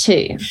sentence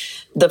too.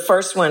 The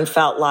first one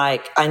felt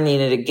like I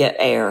needed to get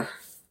air.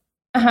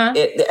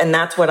 And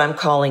that's what I'm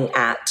calling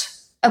at.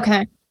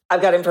 Okay.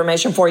 I've got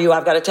information for you.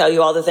 I've got to tell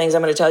you all the things.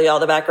 I'm going to tell you all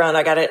the background.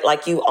 I got it.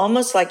 Like you,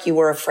 almost like you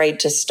were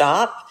afraid to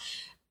stop,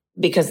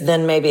 because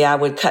then maybe I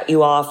would cut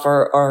you off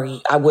or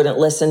I wouldn't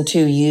listen to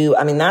you.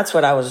 I mean, I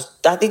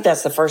think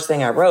that's the first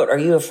thing I wrote. Are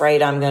you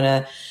afraid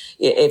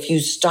if you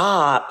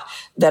stop,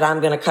 that I'm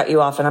going to cut you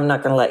off and I'm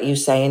not going to let you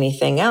say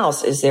anything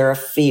else? Is there a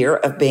fear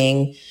of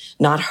being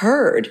not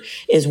heard,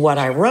 is what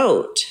I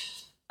wrote.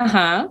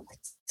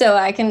 So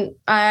I'm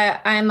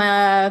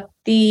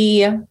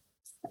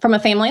from a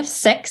family of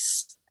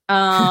 6. So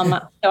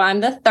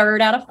I'm the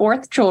third out of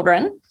 4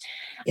 children.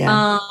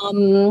 Yeah.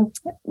 And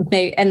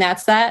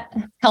that's that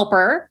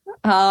helper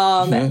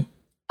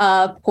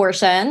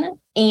portion.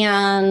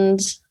 And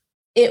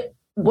it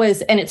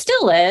was, and it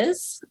still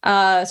is,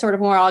 sort of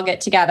more all get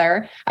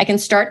together. I can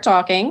start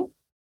talking.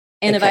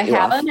 And if I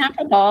have a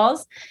natural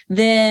pause,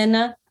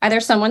 then either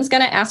someone's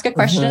going to ask a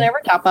question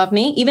over top of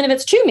me, even if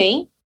it's to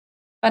me,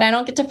 but I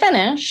don't get to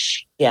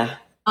finish. Yeah.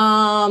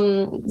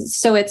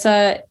 So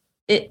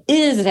it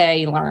is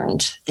a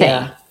learned thing.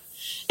 Yeah.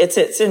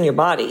 It's in your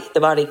body. The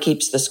body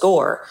keeps the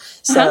score.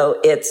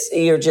 So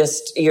you're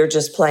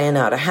just playing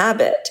out a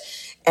habit.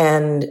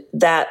 And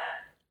that,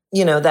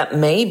 that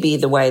may be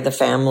the way the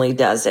family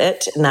does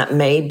it. And that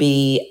may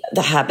be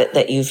the habit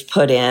that you've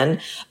put in.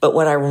 But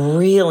what I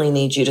really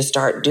need you to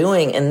start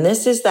doing, and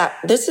this is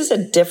a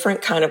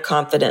different kind of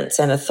confidence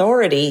and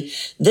authority.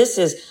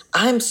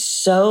 I'm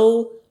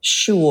so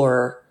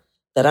sure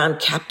that I'm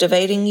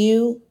captivating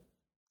you.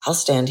 I'll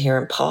stand here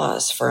and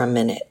pause for a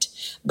minute.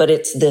 But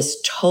it's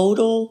this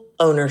total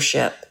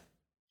ownership.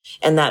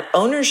 And that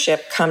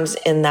ownership comes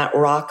in that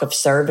rock of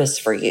service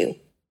for you.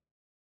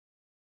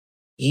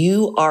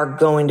 You are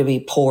going to be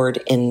poured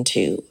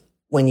into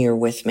when you're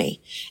with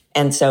me.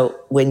 And so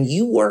when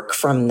you work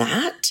from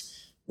that,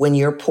 when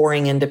you're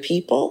pouring into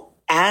people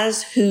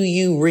as who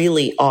you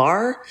really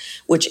are,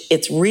 which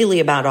it's really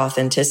about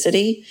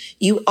authenticity,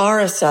 you are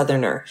a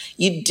Southerner.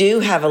 You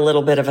do have a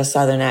little bit of a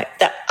Southern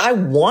accent. I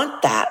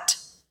want that.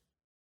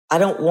 I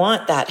don't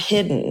want that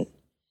hidden.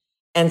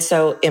 And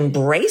so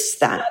embrace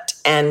that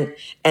and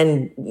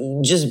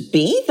just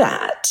be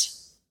that,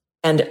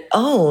 and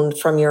own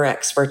from your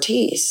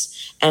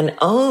expertise, and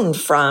own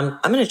from,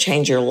 I'm going to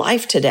change your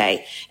life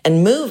today,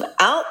 and move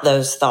out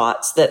those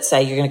thoughts that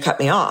say you're going to cut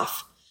me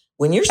off.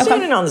 When you're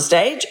standing on the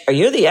stage, or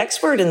you're the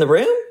expert in the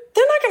room,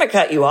 they're not going to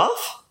cut you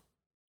off.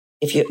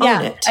 If you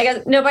own it. I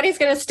guess nobody's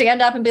going to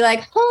stand up and be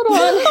like, hold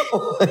on.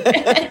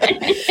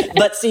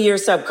 But see, your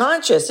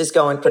subconscious is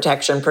going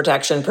protection,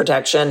 protection,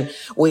 protection.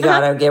 We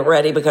got to get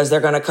ready because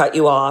they're going to cut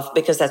you off,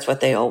 because that's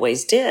what they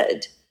always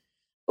did.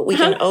 But we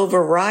can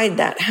override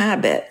that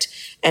habit,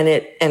 and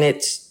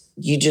it's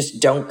you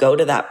just don't go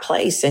to that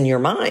place in your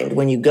mind.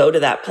 When you go to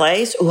that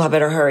place, oh, I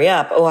better hurry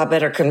up. Oh, I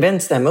better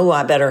convince them. Oh,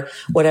 I better,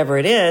 whatever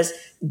it is,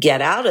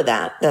 get out of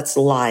that. That's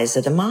lies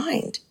of the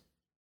mind.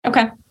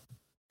 Okay.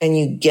 And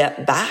you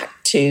get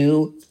back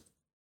to,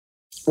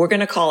 we're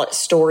going to call it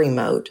story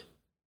mode.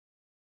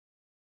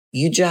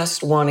 You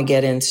just want to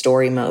get in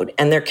story mode.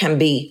 And there can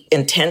be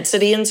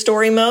intensity in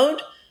story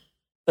mode,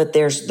 but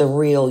there's the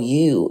real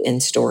you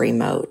in story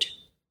mode.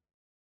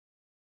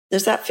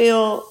 Does that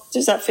feel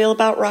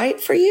about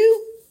right for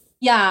you?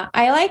 Yeah,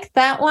 I like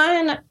that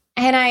one.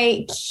 And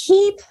I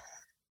keep,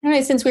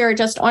 since we were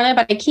just on it,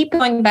 but I keep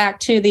going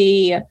back to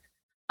the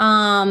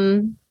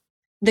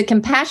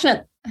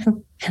compassionate,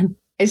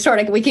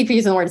 we keep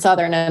using the word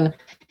Southern, and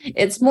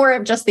it's more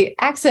of just the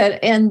accent.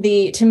 And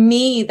to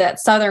me,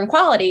 that Southern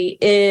quality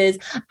is,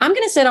 I'm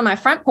going to sit on my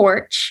front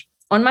porch,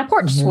 on my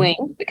porch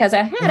swing, because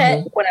I had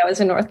it when I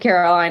was in North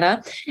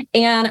Carolina.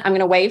 And I'm going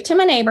to wave to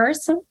my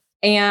neighbors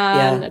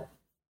and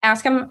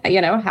ask them,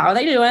 how are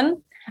they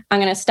doing? I'm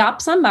going to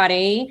stop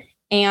somebody.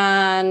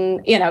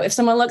 And, if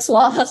someone looks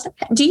lost,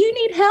 do you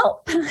need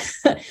help?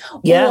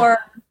 Or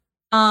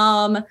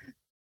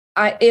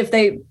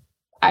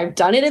I've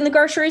done it in the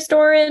grocery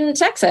store in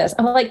Texas.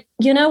 I'm like,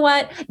 you know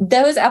what?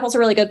 Those apples are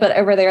really good, but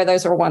over there,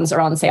 those are ones that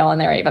are on sale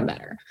and they're even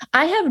better.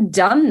 I have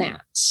done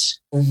that.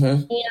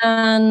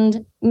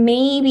 And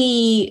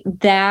maybe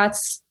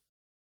that's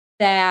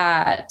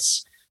that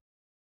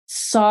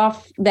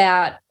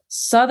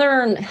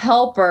Southern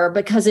helper,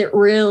 because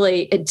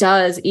it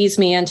does ease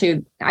me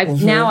into,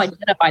 I've now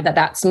identified that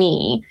that's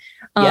me.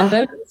 Both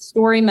the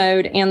story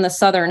mode and the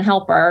Southern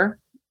helper.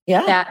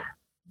 Yeah.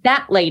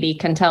 That lady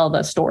can tell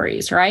the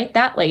stories, right?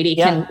 That lady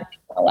can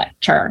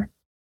lecture,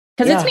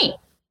 because it's me.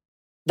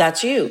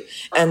 That's you.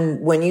 And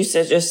when you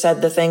just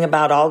said the thing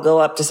about I'll go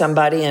up to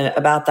somebody and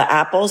about the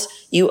apples,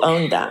 you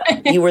owned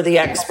that. You were the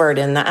expert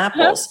in the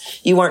apples.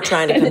 You weren't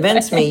trying to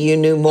convince me you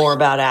knew more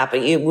about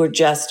apple. You were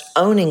just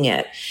owning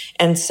it.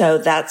 And so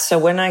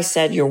when I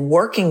said you're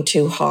working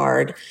too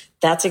hard,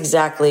 that's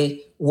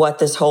exactly what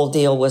this whole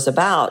deal was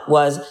about.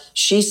 Was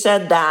she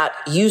said that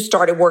you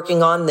started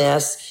working on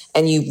this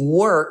and you've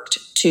worked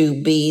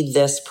to be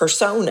this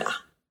persona.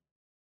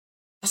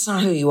 That's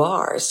not who you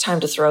are. It's time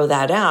to throw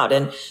that out.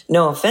 And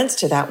no offense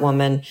to that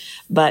woman,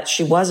 but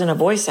she wasn't a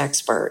voice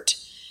expert.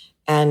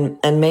 And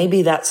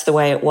maybe that's the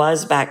way it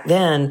was back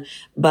then,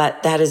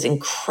 but that is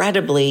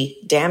incredibly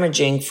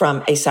damaging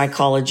from a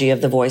psychology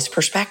of the voice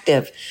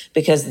perspective,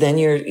 because then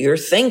you're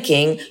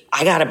thinking,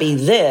 I got to be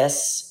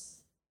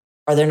this,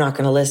 or they're not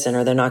going to listen,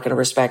 or they're not going to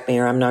respect me,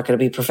 or I'm not going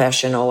to be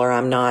professional, or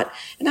I'm not.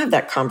 And I have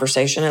that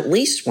conversation at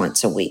least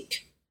once a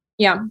week.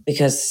 Yeah.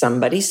 Because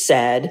somebody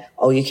said,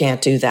 oh, you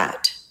can't do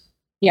that.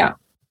 Yeah.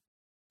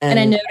 And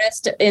I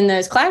noticed in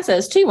those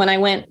classes too, when I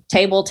went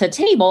table to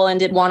table and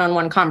did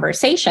one-on-one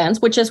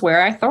conversations, which is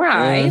where I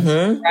thrive,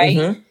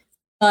 right?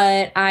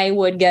 But I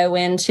would go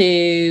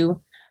into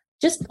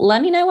just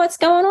let me know what's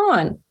going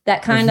on.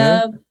 That kind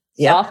of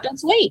soft and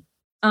sweet.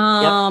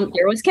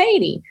 There was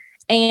Katie.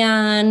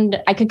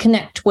 And I could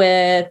connect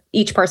with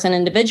each person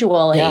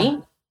individually.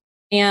 Yeah.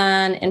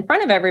 And in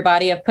front of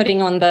everybody, of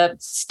putting on the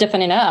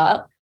stiffening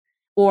up,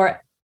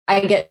 or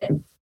I get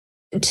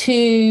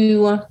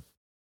to...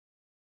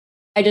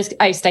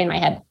 I stay in my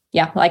head.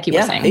 Yeah. Like you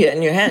were saying. Yeah,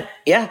 in your head.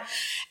 Yeah.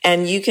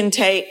 And you can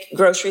take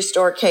grocery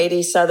store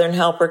Katie, Southern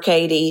helper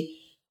Katie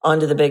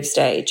onto the big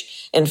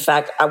stage. In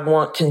fact, I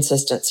want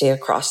consistency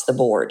across the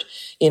board.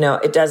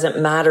 It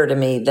doesn't matter to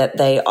me that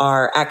they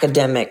are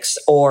academics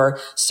or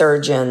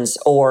surgeons,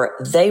 or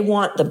they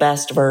want the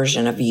best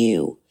version of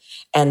you.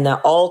 And the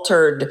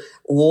altered,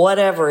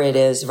 whatever it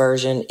is,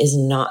 version is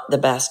not the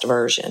best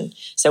version.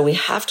 So we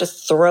have to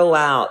throw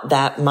out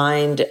that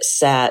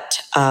mindset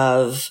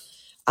of,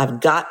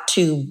 I've got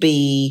to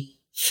be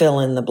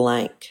fill in the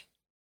blank.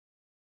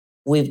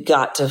 We've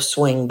got to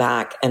swing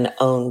back and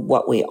own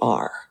what we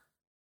are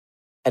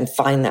and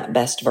find that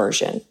best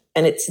version.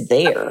 And it's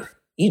there.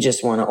 You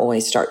just want to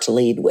always start to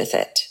lead with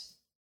it.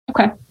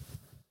 Okay.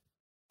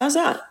 How's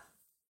that?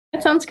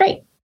 That sounds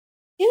great.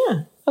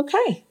 Yeah.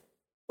 Okay.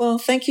 Well,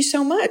 thank you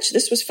so much.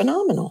 This was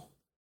phenomenal.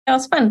 That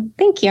was fun.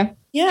 Thank you.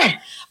 Yeah.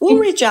 We'll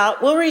reach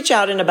out. We'll reach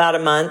out in about a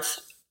month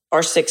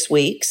or 6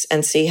 weeks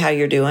and see how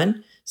you're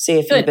doing. See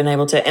if you've been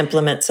able to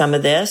implement some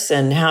of this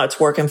and how it's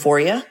working for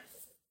you.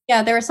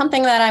 Yeah, there was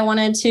something that I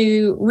wanted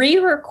to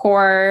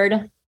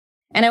re-record,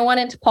 and I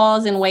wanted to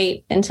pause and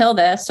wait until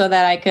this so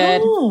that I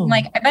could,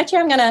 I bet you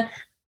I'm going to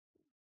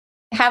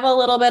have a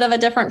little bit of a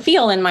different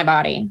feel in my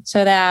body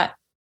so that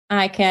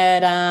I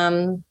could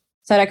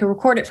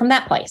record it from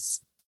that place.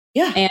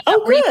 Yeah. And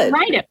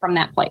rewrite it from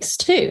that place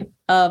too,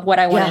 of what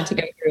I wanted to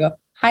go through, of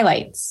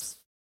highlights.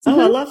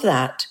 I love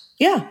that.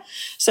 Yeah.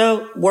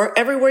 So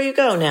everywhere you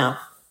go now,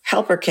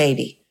 helper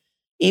Katie,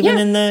 even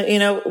in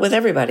the, with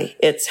everybody,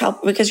 it's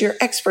help, because your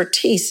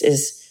expertise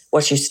is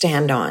what you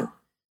stand on.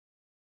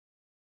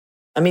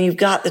 I mean, you've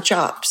got the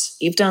chops,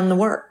 you've done the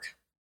work.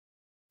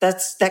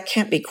 That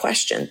can't be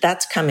questioned.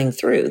 That's coming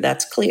through.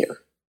 That's clear.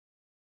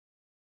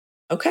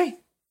 Okay.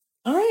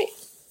 All right.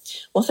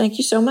 Well, thank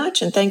you so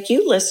much. And thank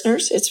you,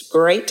 listeners. It's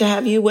great to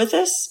have you with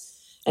us.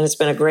 And it's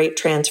been a great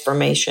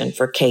transformation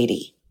for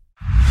Katie.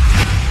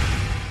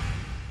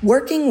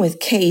 Working with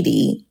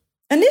Katie,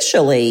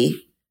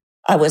 initially,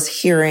 I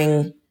was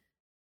hearing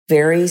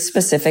very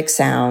specific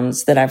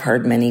sounds that I've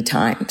heard many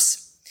times.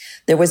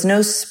 There was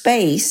no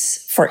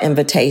space for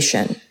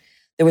invitation.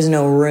 There was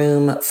no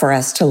room for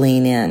us to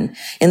lean in.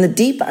 In the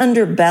deep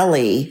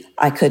underbelly,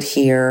 I could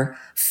hear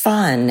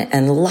fun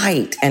and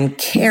light and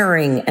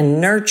caring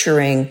and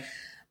nurturing,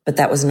 but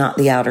that was not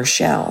the outer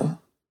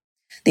shell.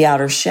 The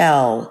outer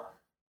shell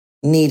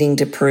needing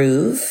to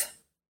prove,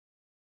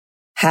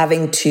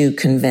 having to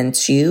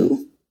convince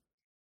you,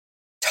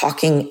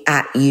 talking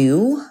at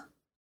you.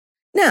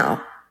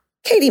 Now,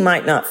 Katie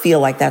might not feel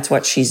like that's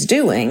what she's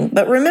doing,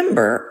 but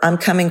remember, I'm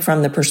coming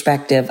from the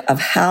perspective of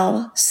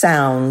how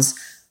sounds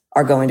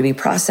are going to be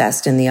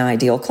processed in the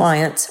ideal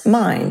client's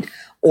mind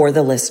or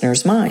the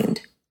listener's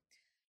mind.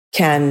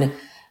 Can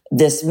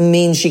this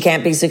mean she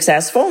can't be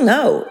successful?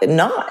 No,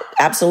 not.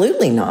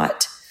 Absolutely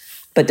not.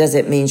 But does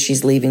it mean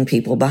she's leaving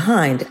people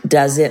behind?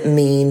 Does it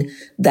mean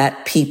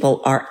that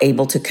people are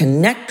able to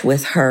connect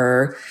with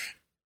her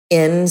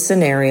in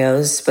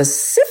scenarios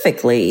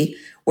specifically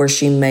where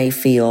she may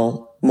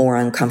feel more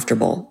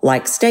uncomfortable,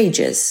 like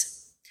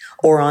stages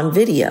or on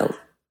video?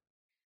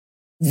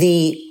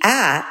 The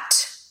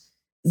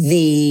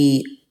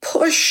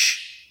push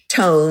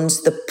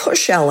tones, the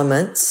push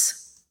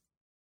elements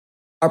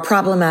are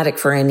problematic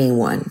for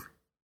anyone.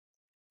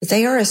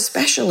 They are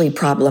especially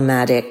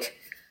problematic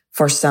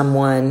for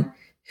someone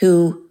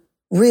who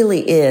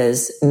really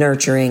is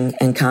nurturing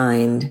and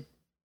kind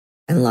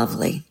and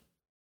lovely.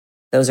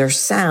 Those are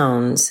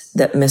sounds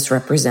that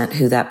misrepresent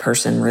who that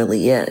person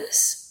really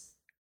is.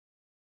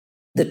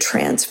 The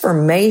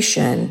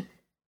transformation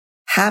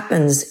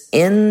happens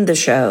in the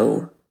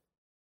show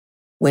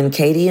when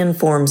Katie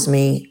informs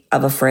me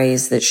of a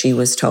phrase that she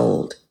was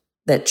told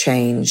that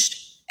changed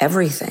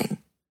everything.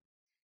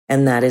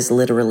 And that is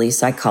literally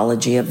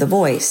psychology of the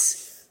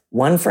voice.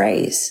 One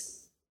phrase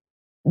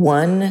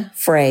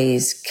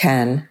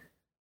can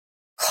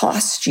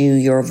cost you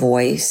your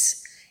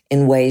voice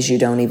in ways you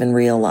don't even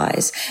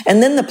realize.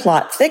 And then the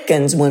plot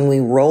thickens when we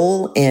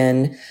roll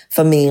in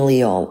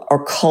familial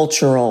or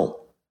cultural.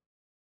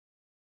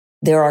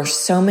 There are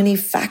so many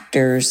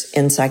factors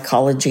in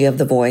psychology of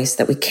the voice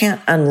that we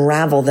can't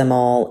unravel them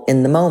all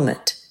in the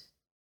moment.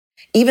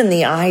 Even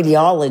the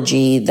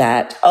ideology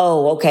that,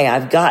 oh, okay,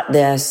 I've got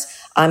this,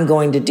 I'm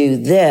going to do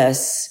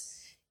this,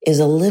 is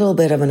a little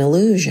bit of an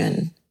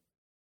illusion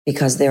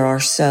because there are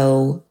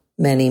so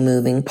many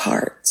moving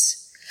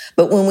parts.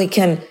 But when we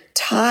can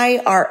tie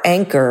our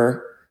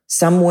anchor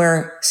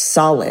somewhere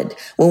solid,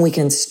 when we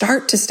can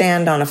start to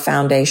stand on a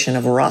foundation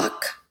of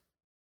rock,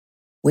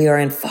 we are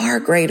in far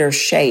greater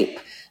shape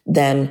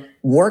than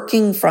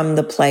working from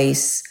the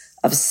place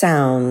of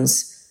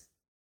sounds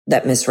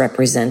that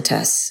misrepresent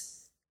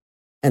us.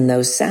 And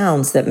those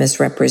sounds that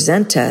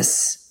misrepresent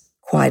us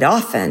quite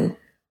often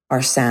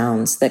are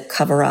sounds that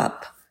cover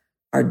up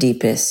our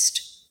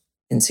deepest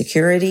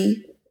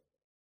insecurity,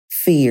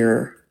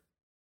 fear,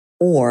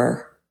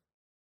 or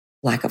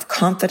lack of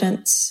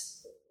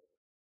confidence,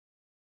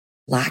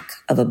 lack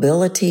of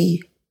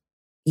ability,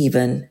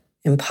 even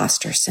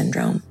imposter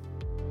syndrome.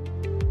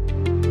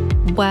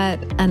 What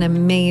an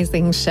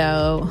amazing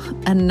show.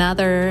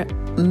 Another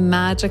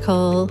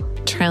magical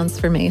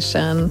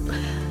transformation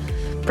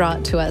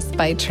brought to us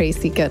by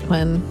Tracy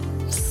Goodwin.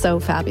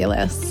 So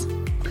fabulous.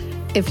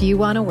 If you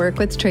want to work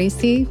with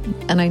Tracy,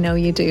 and I know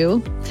you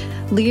do,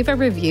 leave a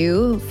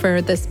review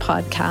for this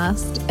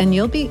podcast and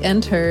you'll be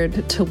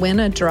entered to win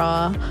a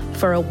draw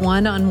for a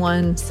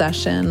one-on-one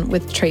session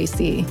with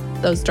Tracy.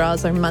 Those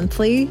draws are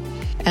monthly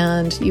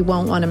and you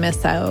won't want to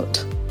miss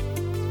out.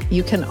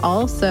 You can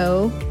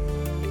also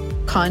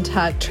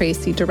contact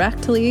Tracy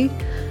directly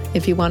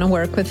if you want to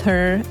work with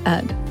her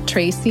at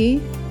Tracy,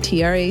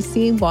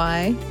 Tracy,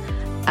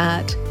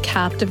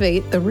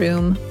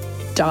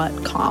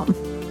 @captivatetheroom.com.